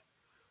truck.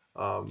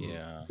 To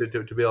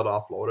be able to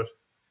offload it.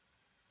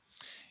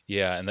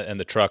 Yeah, and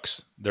the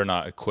trucks, they're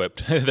not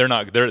equipped.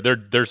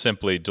 they're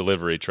simply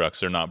delivery trucks.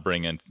 They're not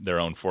bringing their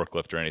own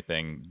forklift or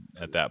anything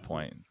at that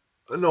point.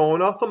 No,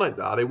 nothing like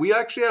that. We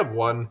actually have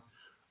one.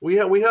 We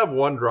have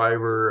one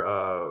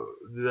driver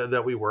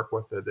that we work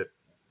with that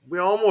we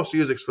almost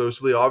use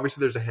exclusively. Obviously,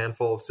 there's a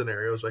handful of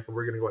scenarios like if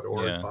we're going to go to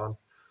Oregon. Yeah.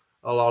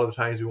 A lot of the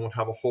times we won't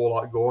have a whole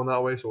lot going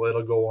that way, so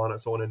it'll go on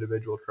its own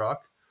individual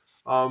truck.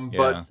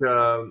 But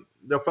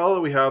the fellow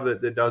that we have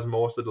that does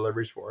most of the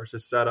deliveries for us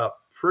is set up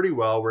pretty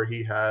well where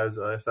he has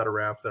a set of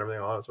ramps and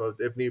everything on it. So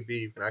if need be,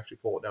 you can actually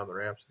pull it down the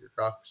ramps with your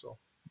truck. So.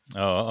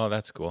 Oh,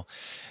 that's cool.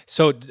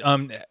 So,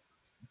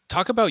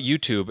 talk about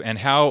YouTube and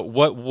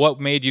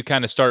what made you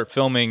kind of start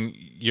filming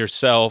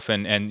yourself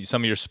and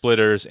some of your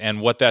splitters,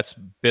 and what that's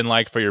been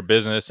like for your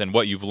business and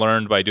what you've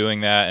learned by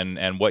doing that,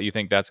 and what you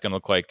think that's going to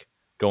look like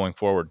going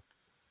forward.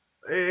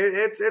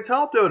 It's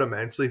helped out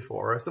immensely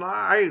for us, and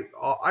I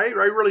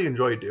really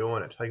enjoy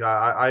doing it. Like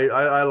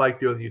I like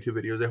doing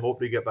YouTube videos. I hope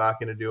to get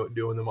back into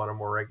doing them on a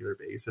more regular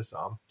basis.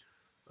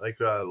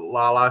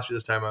 Last year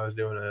this time I was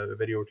doing a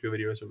video or 2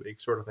 videos a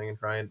week sort of thing, and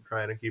trying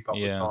to keep up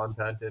with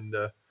content. And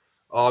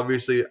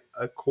obviously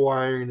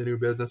acquiring the new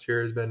business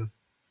here has been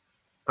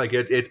like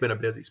it's been a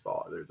busy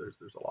spot.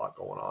 There's a lot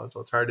going on,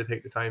 so it's hard to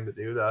take the time to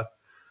do that.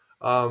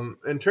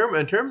 In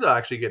terms of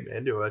actually getting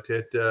into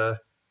it,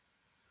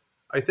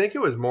 I think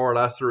it was more or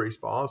less a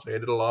response. I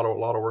did a lot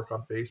of work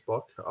on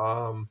Facebook,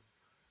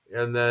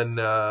 and then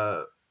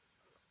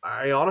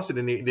I honestly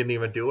didn't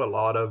even do a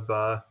lot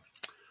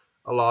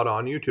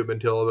on YouTube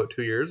until about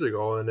 2 years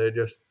ago, and I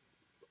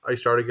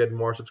started getting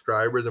more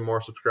subscribers,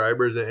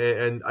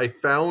 and I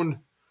found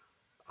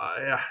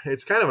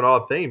it's kind of an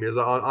odd thing because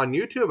on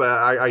YouTube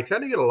I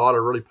tend to get a lot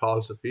of really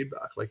positive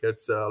feedback. Like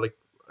it's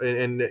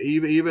and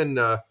even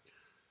the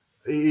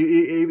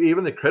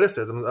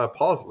criticism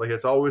positive. Like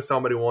it's always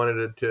somebody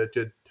wanted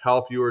to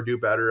help you or do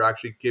better,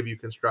 actually give you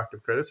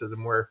constructive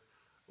criticism. Where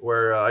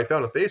I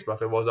found on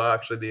Facebook, it was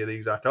actually the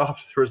exact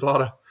opposite. There was a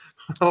lot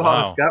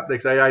of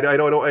skeptics. I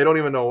don't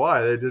even know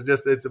why.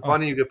 It's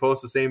funny you could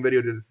post the same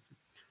video to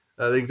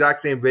the exact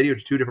same video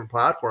to 2 different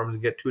platforms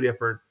and get 2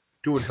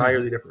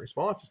 entirely different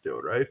responses to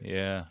it, right?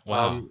 Yeah.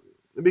 Wow.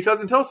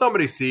 Because until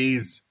somebody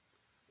sees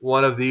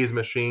one of these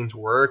machines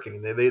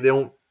working, they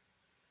don't.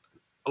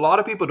 A lot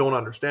of people don't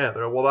understand.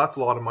 They're like, well, that's a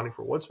lot of money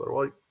for wood splitter.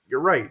 Well, you're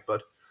right,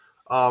 but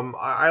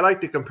I like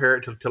to compare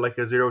it to like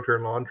a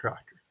 0-turn lawn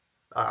tractor.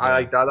 I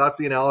like that. That's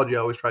the analogy I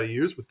always try to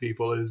use with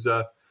people is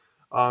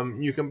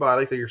you can buy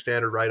like your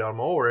standard ride-on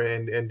mower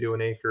and do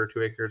 1 acre or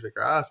 2 acres of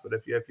grass. But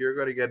if you're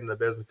going to get in the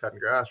business cutting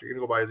grass, you're going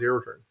to go buy a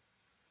 0-turn.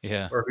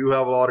 Yeah. Or if you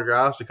have a lot of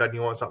grass to cut and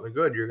you want something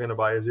good, you're going to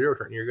buy a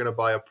 0-turn. You're going to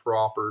buy a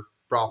proper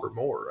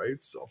mower,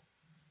 right? So.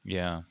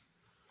 Yeah.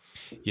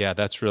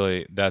 That's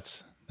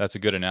a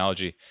good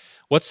analogy.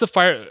 What's the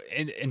fire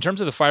in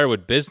terms of the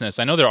firewood business?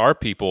 I know there are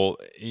people,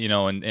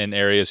 in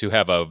areas who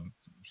have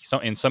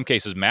in some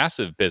cases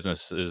massive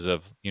businesses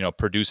of,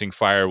 producing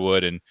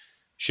firewood and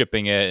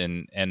shipping it.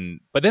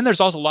 But then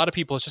there's also a lot of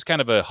people, it's just kind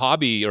of a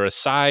hobby or a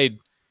side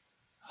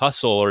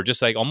hustle or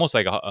just like almost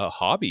like a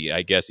hobby,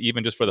 I guess,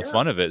 even just for the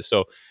fun of it.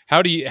 So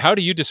how do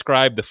you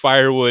describe the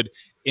firewood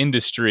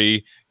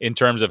industry in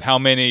terms of how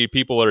many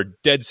people are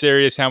dead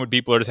serious, how many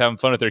people are just having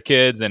fun with their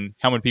kids, and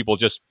how many people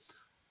just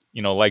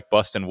like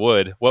busting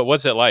wood?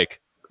 What's it like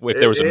if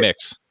there was a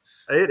mix?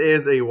 It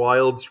is a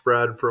wild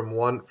spread from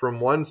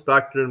one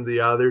spectrum to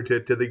the other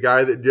to the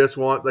guy that just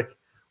want, like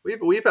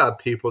we've had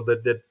people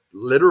that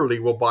literally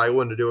will buy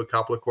one to do a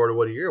couple of quarter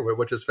wood a year,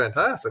 which is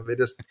fantastic. They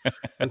just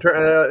and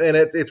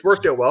it's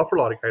worked out well for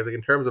a lot of guys. Like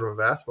in terms of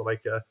investment,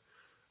 like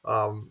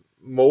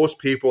most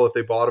people, if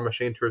they bought a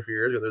machine 2 or 3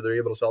 years ago, they're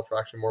able to sell for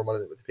actually more money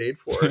than they paid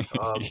for it.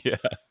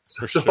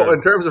 So sure.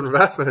 In terms of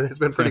investment, it's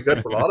been pretty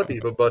good for a lot of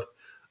people, but.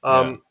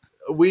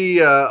 You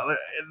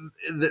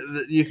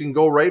can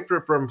go right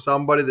from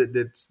somebody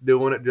that's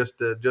doing it just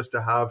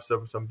to have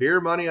some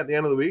beer money at the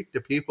end of the week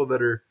to people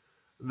that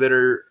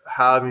are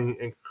having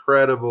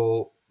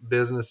incredible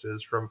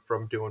businesses from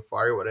doing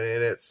firewood,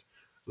 and it's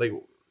like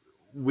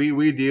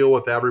we deal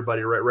with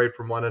everybody right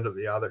from one end to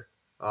the other.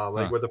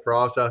 With the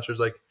processors,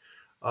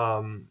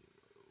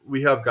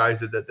 we have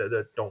guys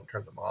that don't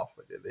turn them off.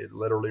 They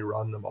literally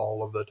run them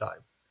all of the time.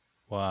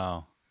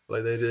 Wow.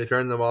 Like they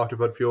turn them off to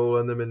put fuel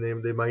in them, and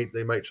they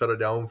might shut it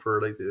down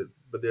for like,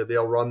 but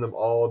they'll run them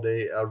all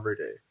day, every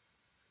day.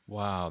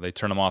 Wow. They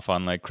turn them off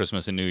on like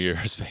Christmas and New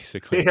Year's,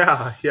 basically.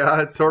 Yeah,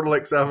 yeah, it's sort of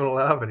like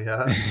 7-Eleven.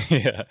 Yeah.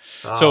 Yeah.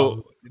 So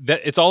Um,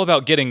 that it's all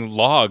about getting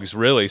logs,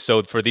 really.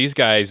 So for these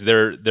guys,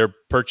 they're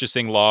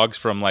purchasing logs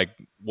from like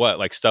what,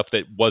 like stuff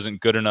that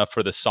wasn't good enough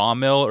for the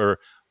sawmill, or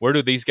where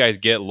do these guys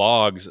get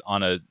logs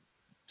on a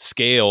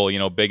scale,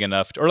 big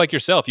enough or like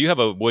yourself, you have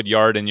a wood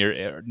yard in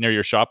your near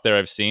your shop there,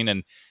 I've seen.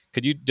 And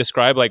could you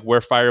describe like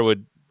where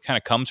firewood kind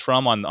of comes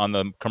from on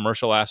the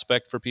commercial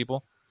aspect for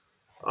people?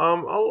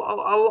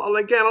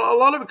 again, a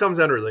lot of it comes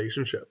down to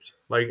relationships,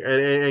 like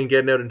and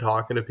getting out and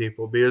talking to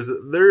people, because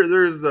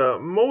there's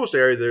most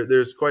area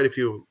there's quite a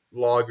few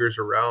loggers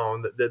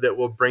around that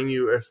will bring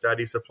you a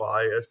steady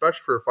supply,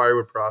 especially for a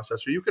firewood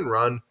processor. You can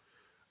run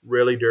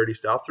really dirty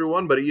stuff through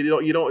one, but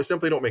you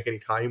simply don't make any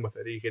time with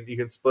it. You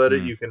can split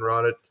it, Mm, you can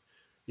run it,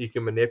 you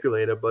can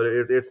manipulate it, but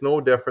it's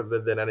no different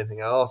than anything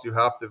else. You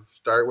have to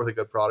start with a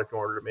good product in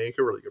order to make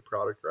a really good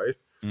product, right?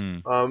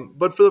 mm,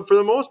 But for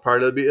the most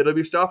part, it'll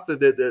be stuff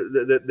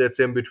that's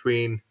in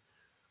between.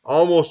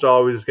 Almost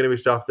always, it's going to be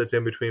stuff that's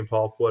in between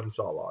pulpwood and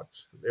saw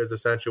logs. Is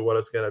essentially what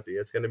it's going to be.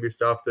 It's going to be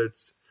stuff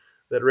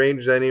that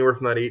ranges anywhere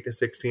from that 8 to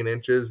 16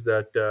 inches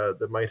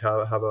that might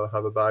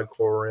have a bad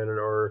core in it,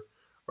 or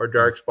huh,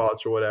 dark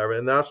spots or whatever.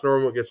 And that's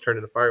normally what gets turned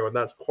into firewood. And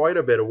that's quite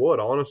a bit of wood,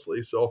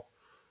 honestly. So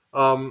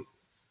um,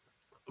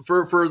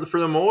 for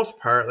the most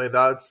part, like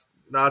that's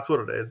what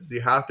it is you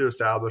have to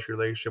establish a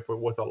relationship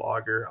with a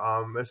logger,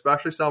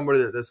 especially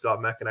somebody that's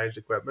got mechanized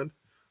equipment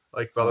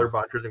like feather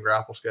huh, bunchers and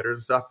grapple skidders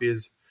and stuff,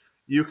 because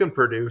you can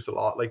produce a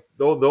lot. Like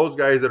those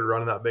guys that are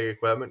running that big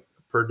equipment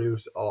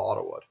produce a lot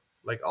of wood,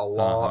 like a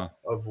lot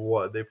uh-huh. of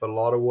wood. They put a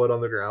lot of wood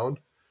on the ground.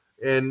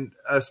 And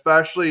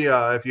especially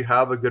if you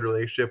have a good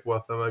relationship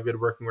with them, a good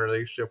working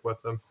relationship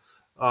with them,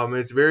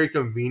 it's very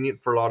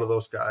convenient for a lot of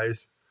those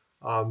guys,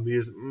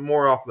 because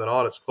more often than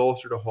not, it's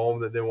closer to home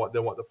than what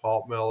the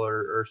pulp mill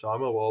or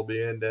sawmill will be,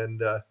 and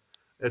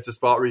it's a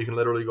spot where you can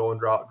literally go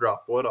and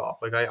drop wood off.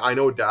 Like I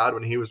know Dad,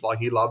 when he was like,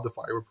 he loved the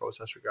firewood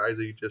processor guys.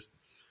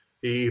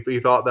 He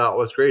thought that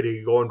was great. He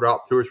could go and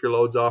drop 2 or 3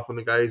 loads off in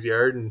the guy's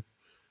yard, and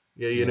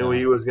yeah, you knew Yeah.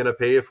 he was going to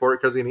pay you for it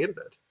because he needed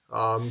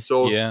it.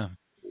 So Yeah.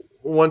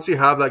 once you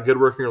have that good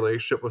working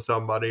relationship with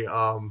somebody,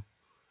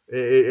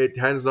 it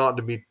tends not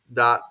to be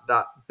that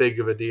big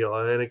of a deal.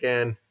 And then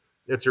again,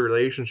 it's a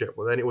relationship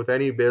with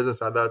any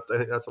business. I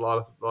think that's a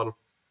lot of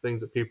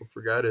things that people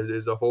forget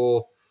is the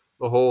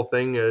whole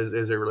thing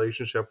is a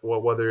relationship.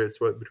 Whether it's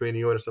between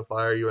you and a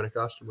supplier, you and a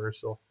customer.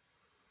 So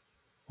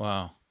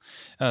Wow.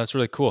 That's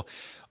really cool.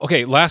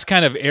 Okay, last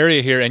kind of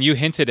area here, and you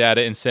hinted at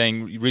it in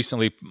saying you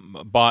recently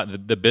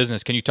bought the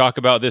business. Can you talk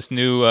about this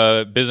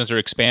new business or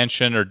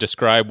expansion, or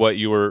describe what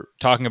you were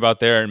talking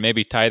about there, and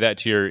maybe tie that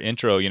to your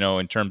intro?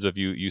 In terms of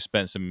you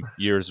spent some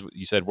years,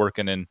 you said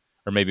working in,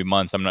 or maybe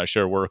months, I'm not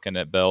sure, working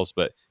at Bell's,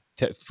 but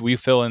will you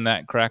fill in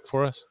that crack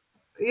for us?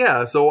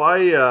 yeah, so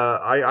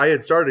I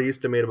had started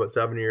Eastimate about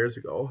 7 years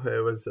ago.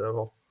 It was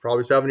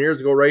probably 7 years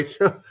ago, right?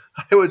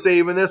 I would say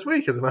even this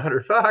week, as a matter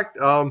of fact.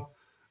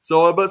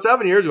 So about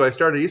 7 years ago, I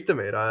started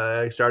Eastimate.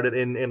 I started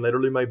in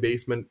literally my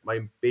basement.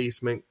 My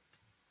basement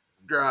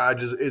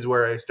garage is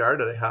where I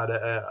started. I had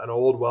an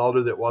old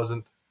welder that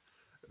wasn't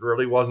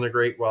a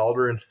great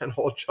welder, and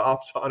old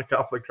chops on a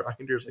couple of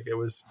grinders. Like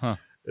Huh.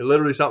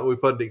 literally something we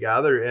put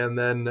together, and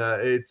then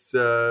it's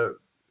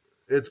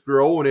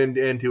grown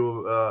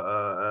into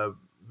a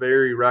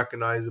very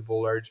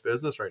recognizable large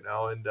business right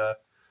now.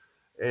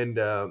 And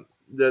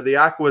the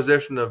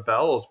acquisition of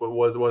Bell's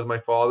was my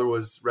father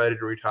was ready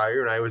to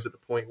retire, and I was at the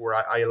point where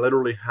I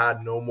literally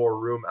had no more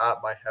room at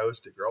my house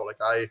to grow. Like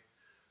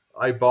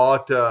I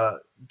bought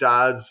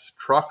Dad's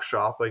truck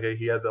shop. Like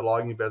he had the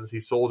logging business. He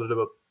sold it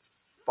about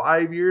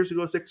 5 years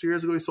ago, 6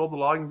 years ago. He sold the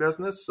logging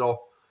business.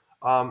 So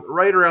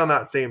right around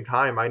that same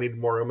time, I needed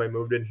more room. I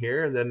moved in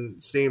here, and then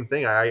same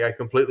thing. I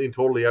completely and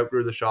totally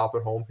outgrew the shop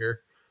at home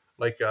here.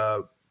 Like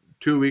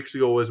 2 weeks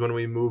ago was when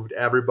we moved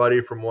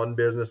everybody from one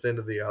business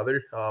into the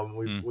other.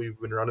 We've Mm. we've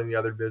been running the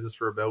other business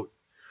for about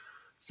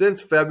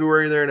since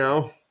February there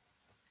now.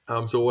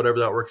 So whatever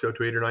that works out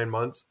to 8 or 9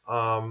 months.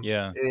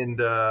 Yeah. And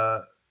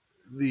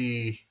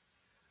the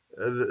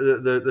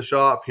the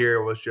shop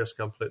here was just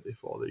completely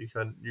full. That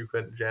you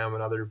couldn't jam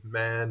another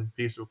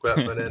piece of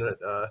equipment in it,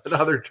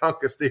 another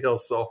chunk of steel.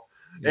 So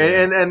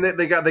Yeah. and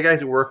they got the guys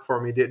that worked for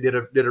me did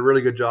a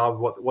really good job of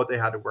what they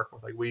had to work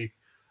with. Like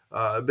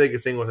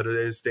biggest thing with it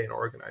is staying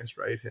organized,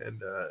 right,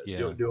 and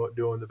Yeah.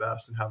 doing the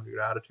best and having a good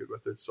attitude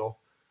with it. So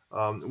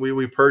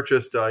we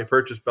purchased I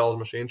purchased Bell's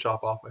Machine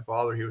Shop off my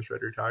father. He was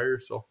ready to retire.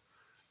 So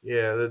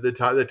yeah,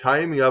 the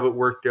timing of it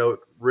worked out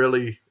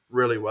really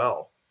really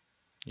well.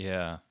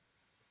 Yeah.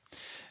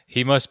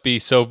 He must be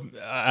so,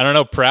 I don't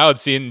know, proud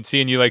seeing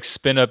you like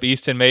spin up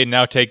Easton Made and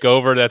now take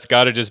over. That's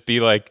got to just be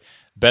like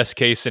best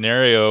case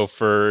scenario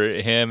for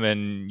him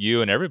and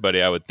you and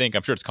everybody, I would think.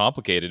 I'm sure it's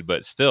complicated,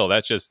 but still,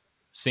 that just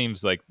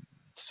seems like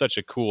such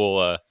a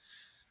cool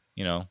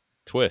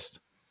twist.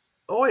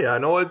 Oh yeah,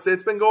 no,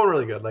 it's been going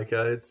really good. Like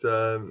it's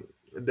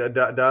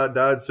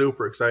Dad's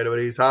super excited, but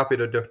he's happy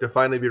to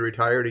finally be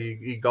retired.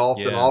 He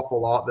golfed an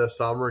awful lot this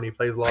summer, and he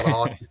plays a lot of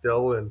hockey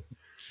still, and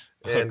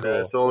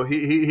Cool. so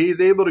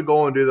he's able to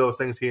go and do those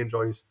things he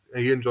enjoys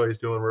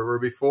doing. Where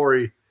before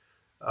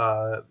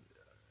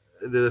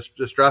the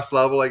stress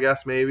level, I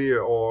guess maybe,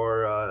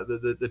 or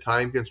the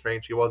time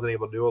constraints, he wasn't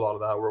able to do a lot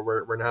of that.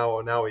 Where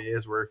now he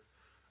is. Where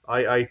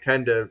I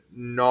tend to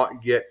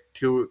not get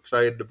too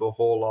excited about a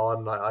whole lot,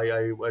 and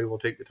I will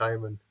take the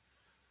time, and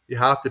you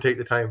have to take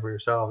the time for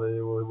yourself.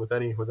 With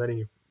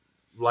any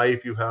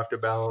life, you have to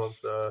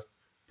balance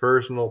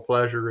personal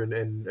pleasure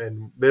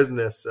and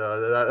business.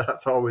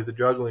 That's always a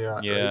juggling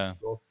act, right?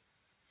 So.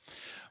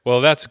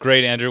 Well, that's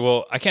great, Andrew.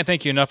 Well, I can't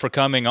thank you enough for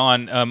coming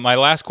on. My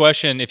last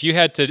question, if you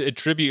had to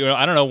attribute,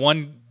 I don't know,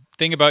 one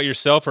thing about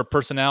yourself or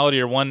personality,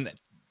 or one,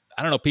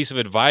 I don't know, piece of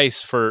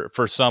advice for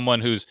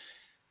someone who's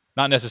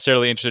not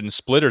necessarily interested in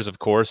splitters, of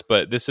course,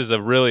 but this is a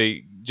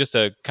really just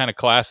a kind of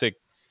classic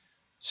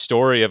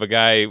story of a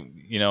guy,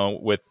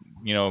 with,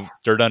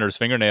 dirt under his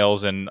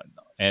fingernails and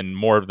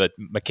more of the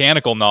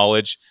mechanical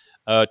knowledge,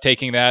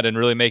 taking that and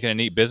really making a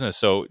neat business.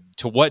 So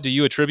to what do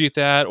you attribute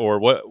that, or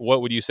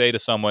what would you say to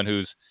someone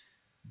who's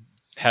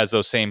has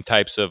those same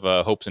types of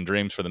hopes and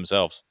dreams for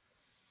themselves?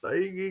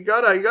 You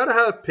gotta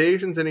have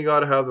patience, and you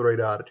gotta have the right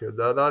attitude.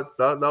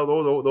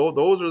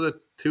 Those are the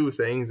two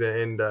things,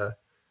 and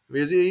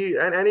because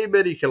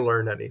anybody can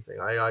learn anything.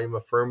 I'm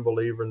a firm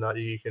believer in that.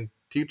 You can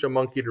teach a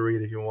monkey to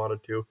read if you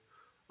wanted to.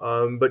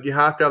 But you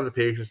have to have the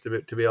patience to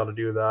be able to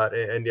do that,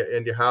 and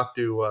you have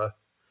to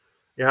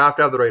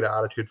have the right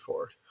attitude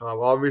for it.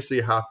 Obviously,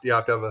 you have to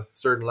have a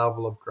certain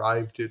level of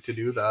drive to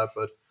do that.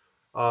 But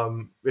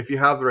if you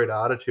have the right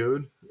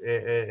attitude,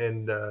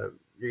 and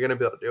you're going to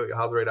be able to do it, you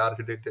have the right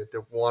attitude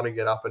to want to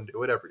get up and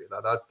do it every day.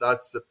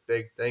 That's a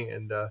big thing,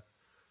 and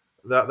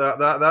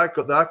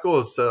that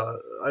goes.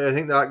 I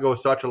think that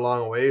goes such a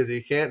long way. Is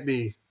you can't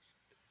be.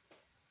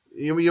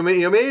 You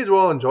may as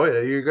well enjoy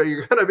it.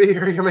 You're gonna be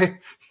here. You may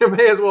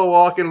as well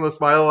walk in with a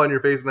smile on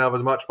your face and have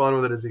as much fun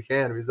with it as you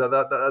can, because that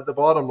at the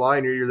bottom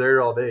line, you're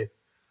there all day.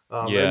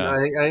 And I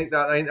think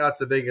that's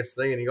the biggest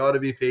thing. And you got to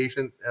be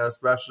patient,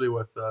 especially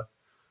with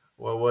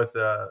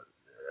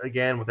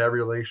again, with every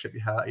relationship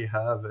you have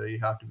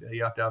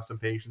to have some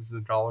patience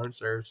and tolerance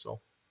there.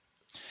 So.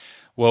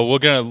 Well, we're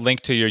going to link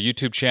to your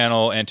YouTube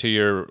channel and to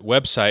your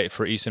website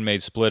for Easton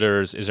Made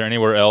Splitters. Is there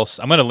anywhere else?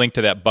 I'm going to link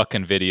to that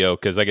Buchan video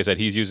because, like I said,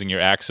 he's using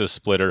your Axis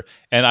splitter.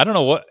 And I don't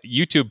know what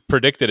YouTube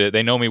predicted it.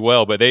 They know me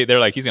well, but they're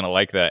like, he's going to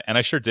like that. And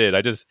I sure did.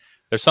 There's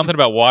something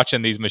about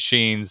watching these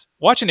machines,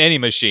 watching any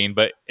machine,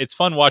 but it's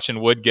fun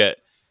watching wood get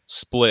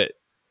split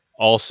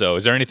also.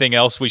 Is there anything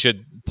else we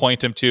should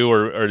point them to,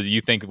 or do you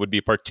think would be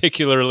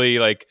particularly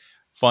like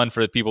fun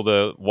for people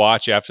to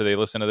watch after they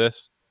listen to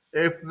this?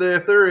 If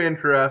they're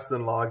interested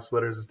in log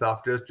splitters and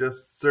stuff,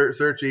 just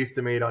search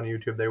Easton Made on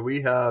YouTube. There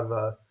we have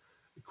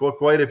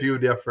quite a few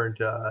different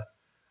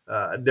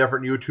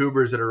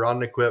YouTubers that are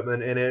running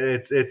equipment, and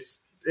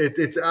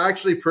it's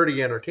actually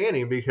pretty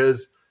entertaining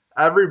because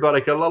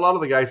everybody, a lot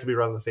of the guys will be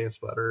running the same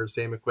splitter,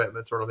 same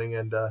equipment, sort of thing,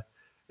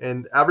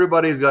 and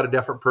everybody's got a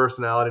different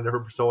personality,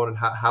 different persona, and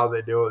how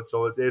they do it.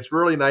 So it's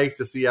really nice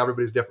to see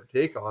everybody's different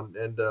take on,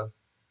 and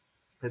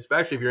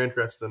especially if you're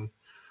interested in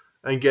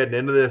getting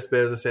into this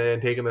business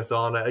and taking this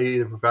on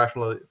either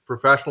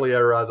professionally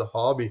or as a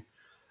hobby.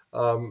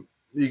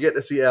 You get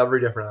to see every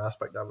different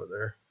aspect of it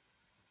there.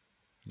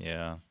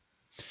 Yeah.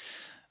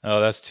 Oh,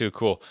 that's too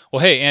cool. Well,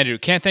 hey, Andrew,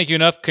 can't thank you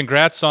enough.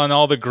 Congrats on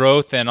all the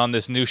growth and on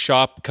this new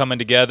shop coming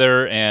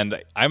together.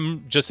 And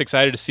I'm just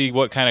excited to see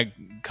what kind of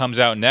comes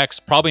out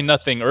next. Probably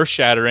nothing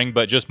earth-shattering,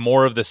 but just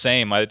more of the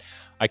same. I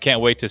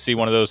can't wait to see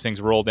one of those things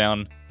roll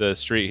down the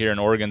street here in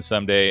Oregon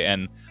someday.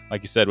 And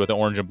like you said, with the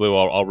orange and blue,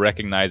 I'll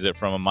recognize it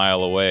from a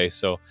mile away.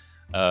 So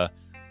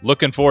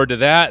looking forward to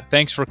that.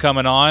 Thanks for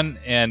coming on.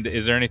 And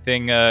is there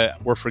anything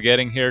we're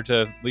forgetting here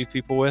to leave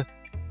people with?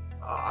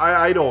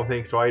 I don't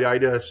think so.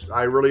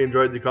 I really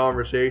enjoyed the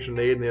conversation,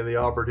 Nate, and the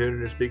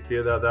opportunity to speak to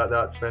you.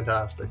 That's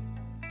fantastic.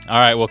 All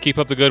right. Well, keep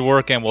up the good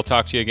work, and we'll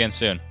talk to you again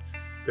soon.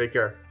 Take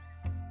care.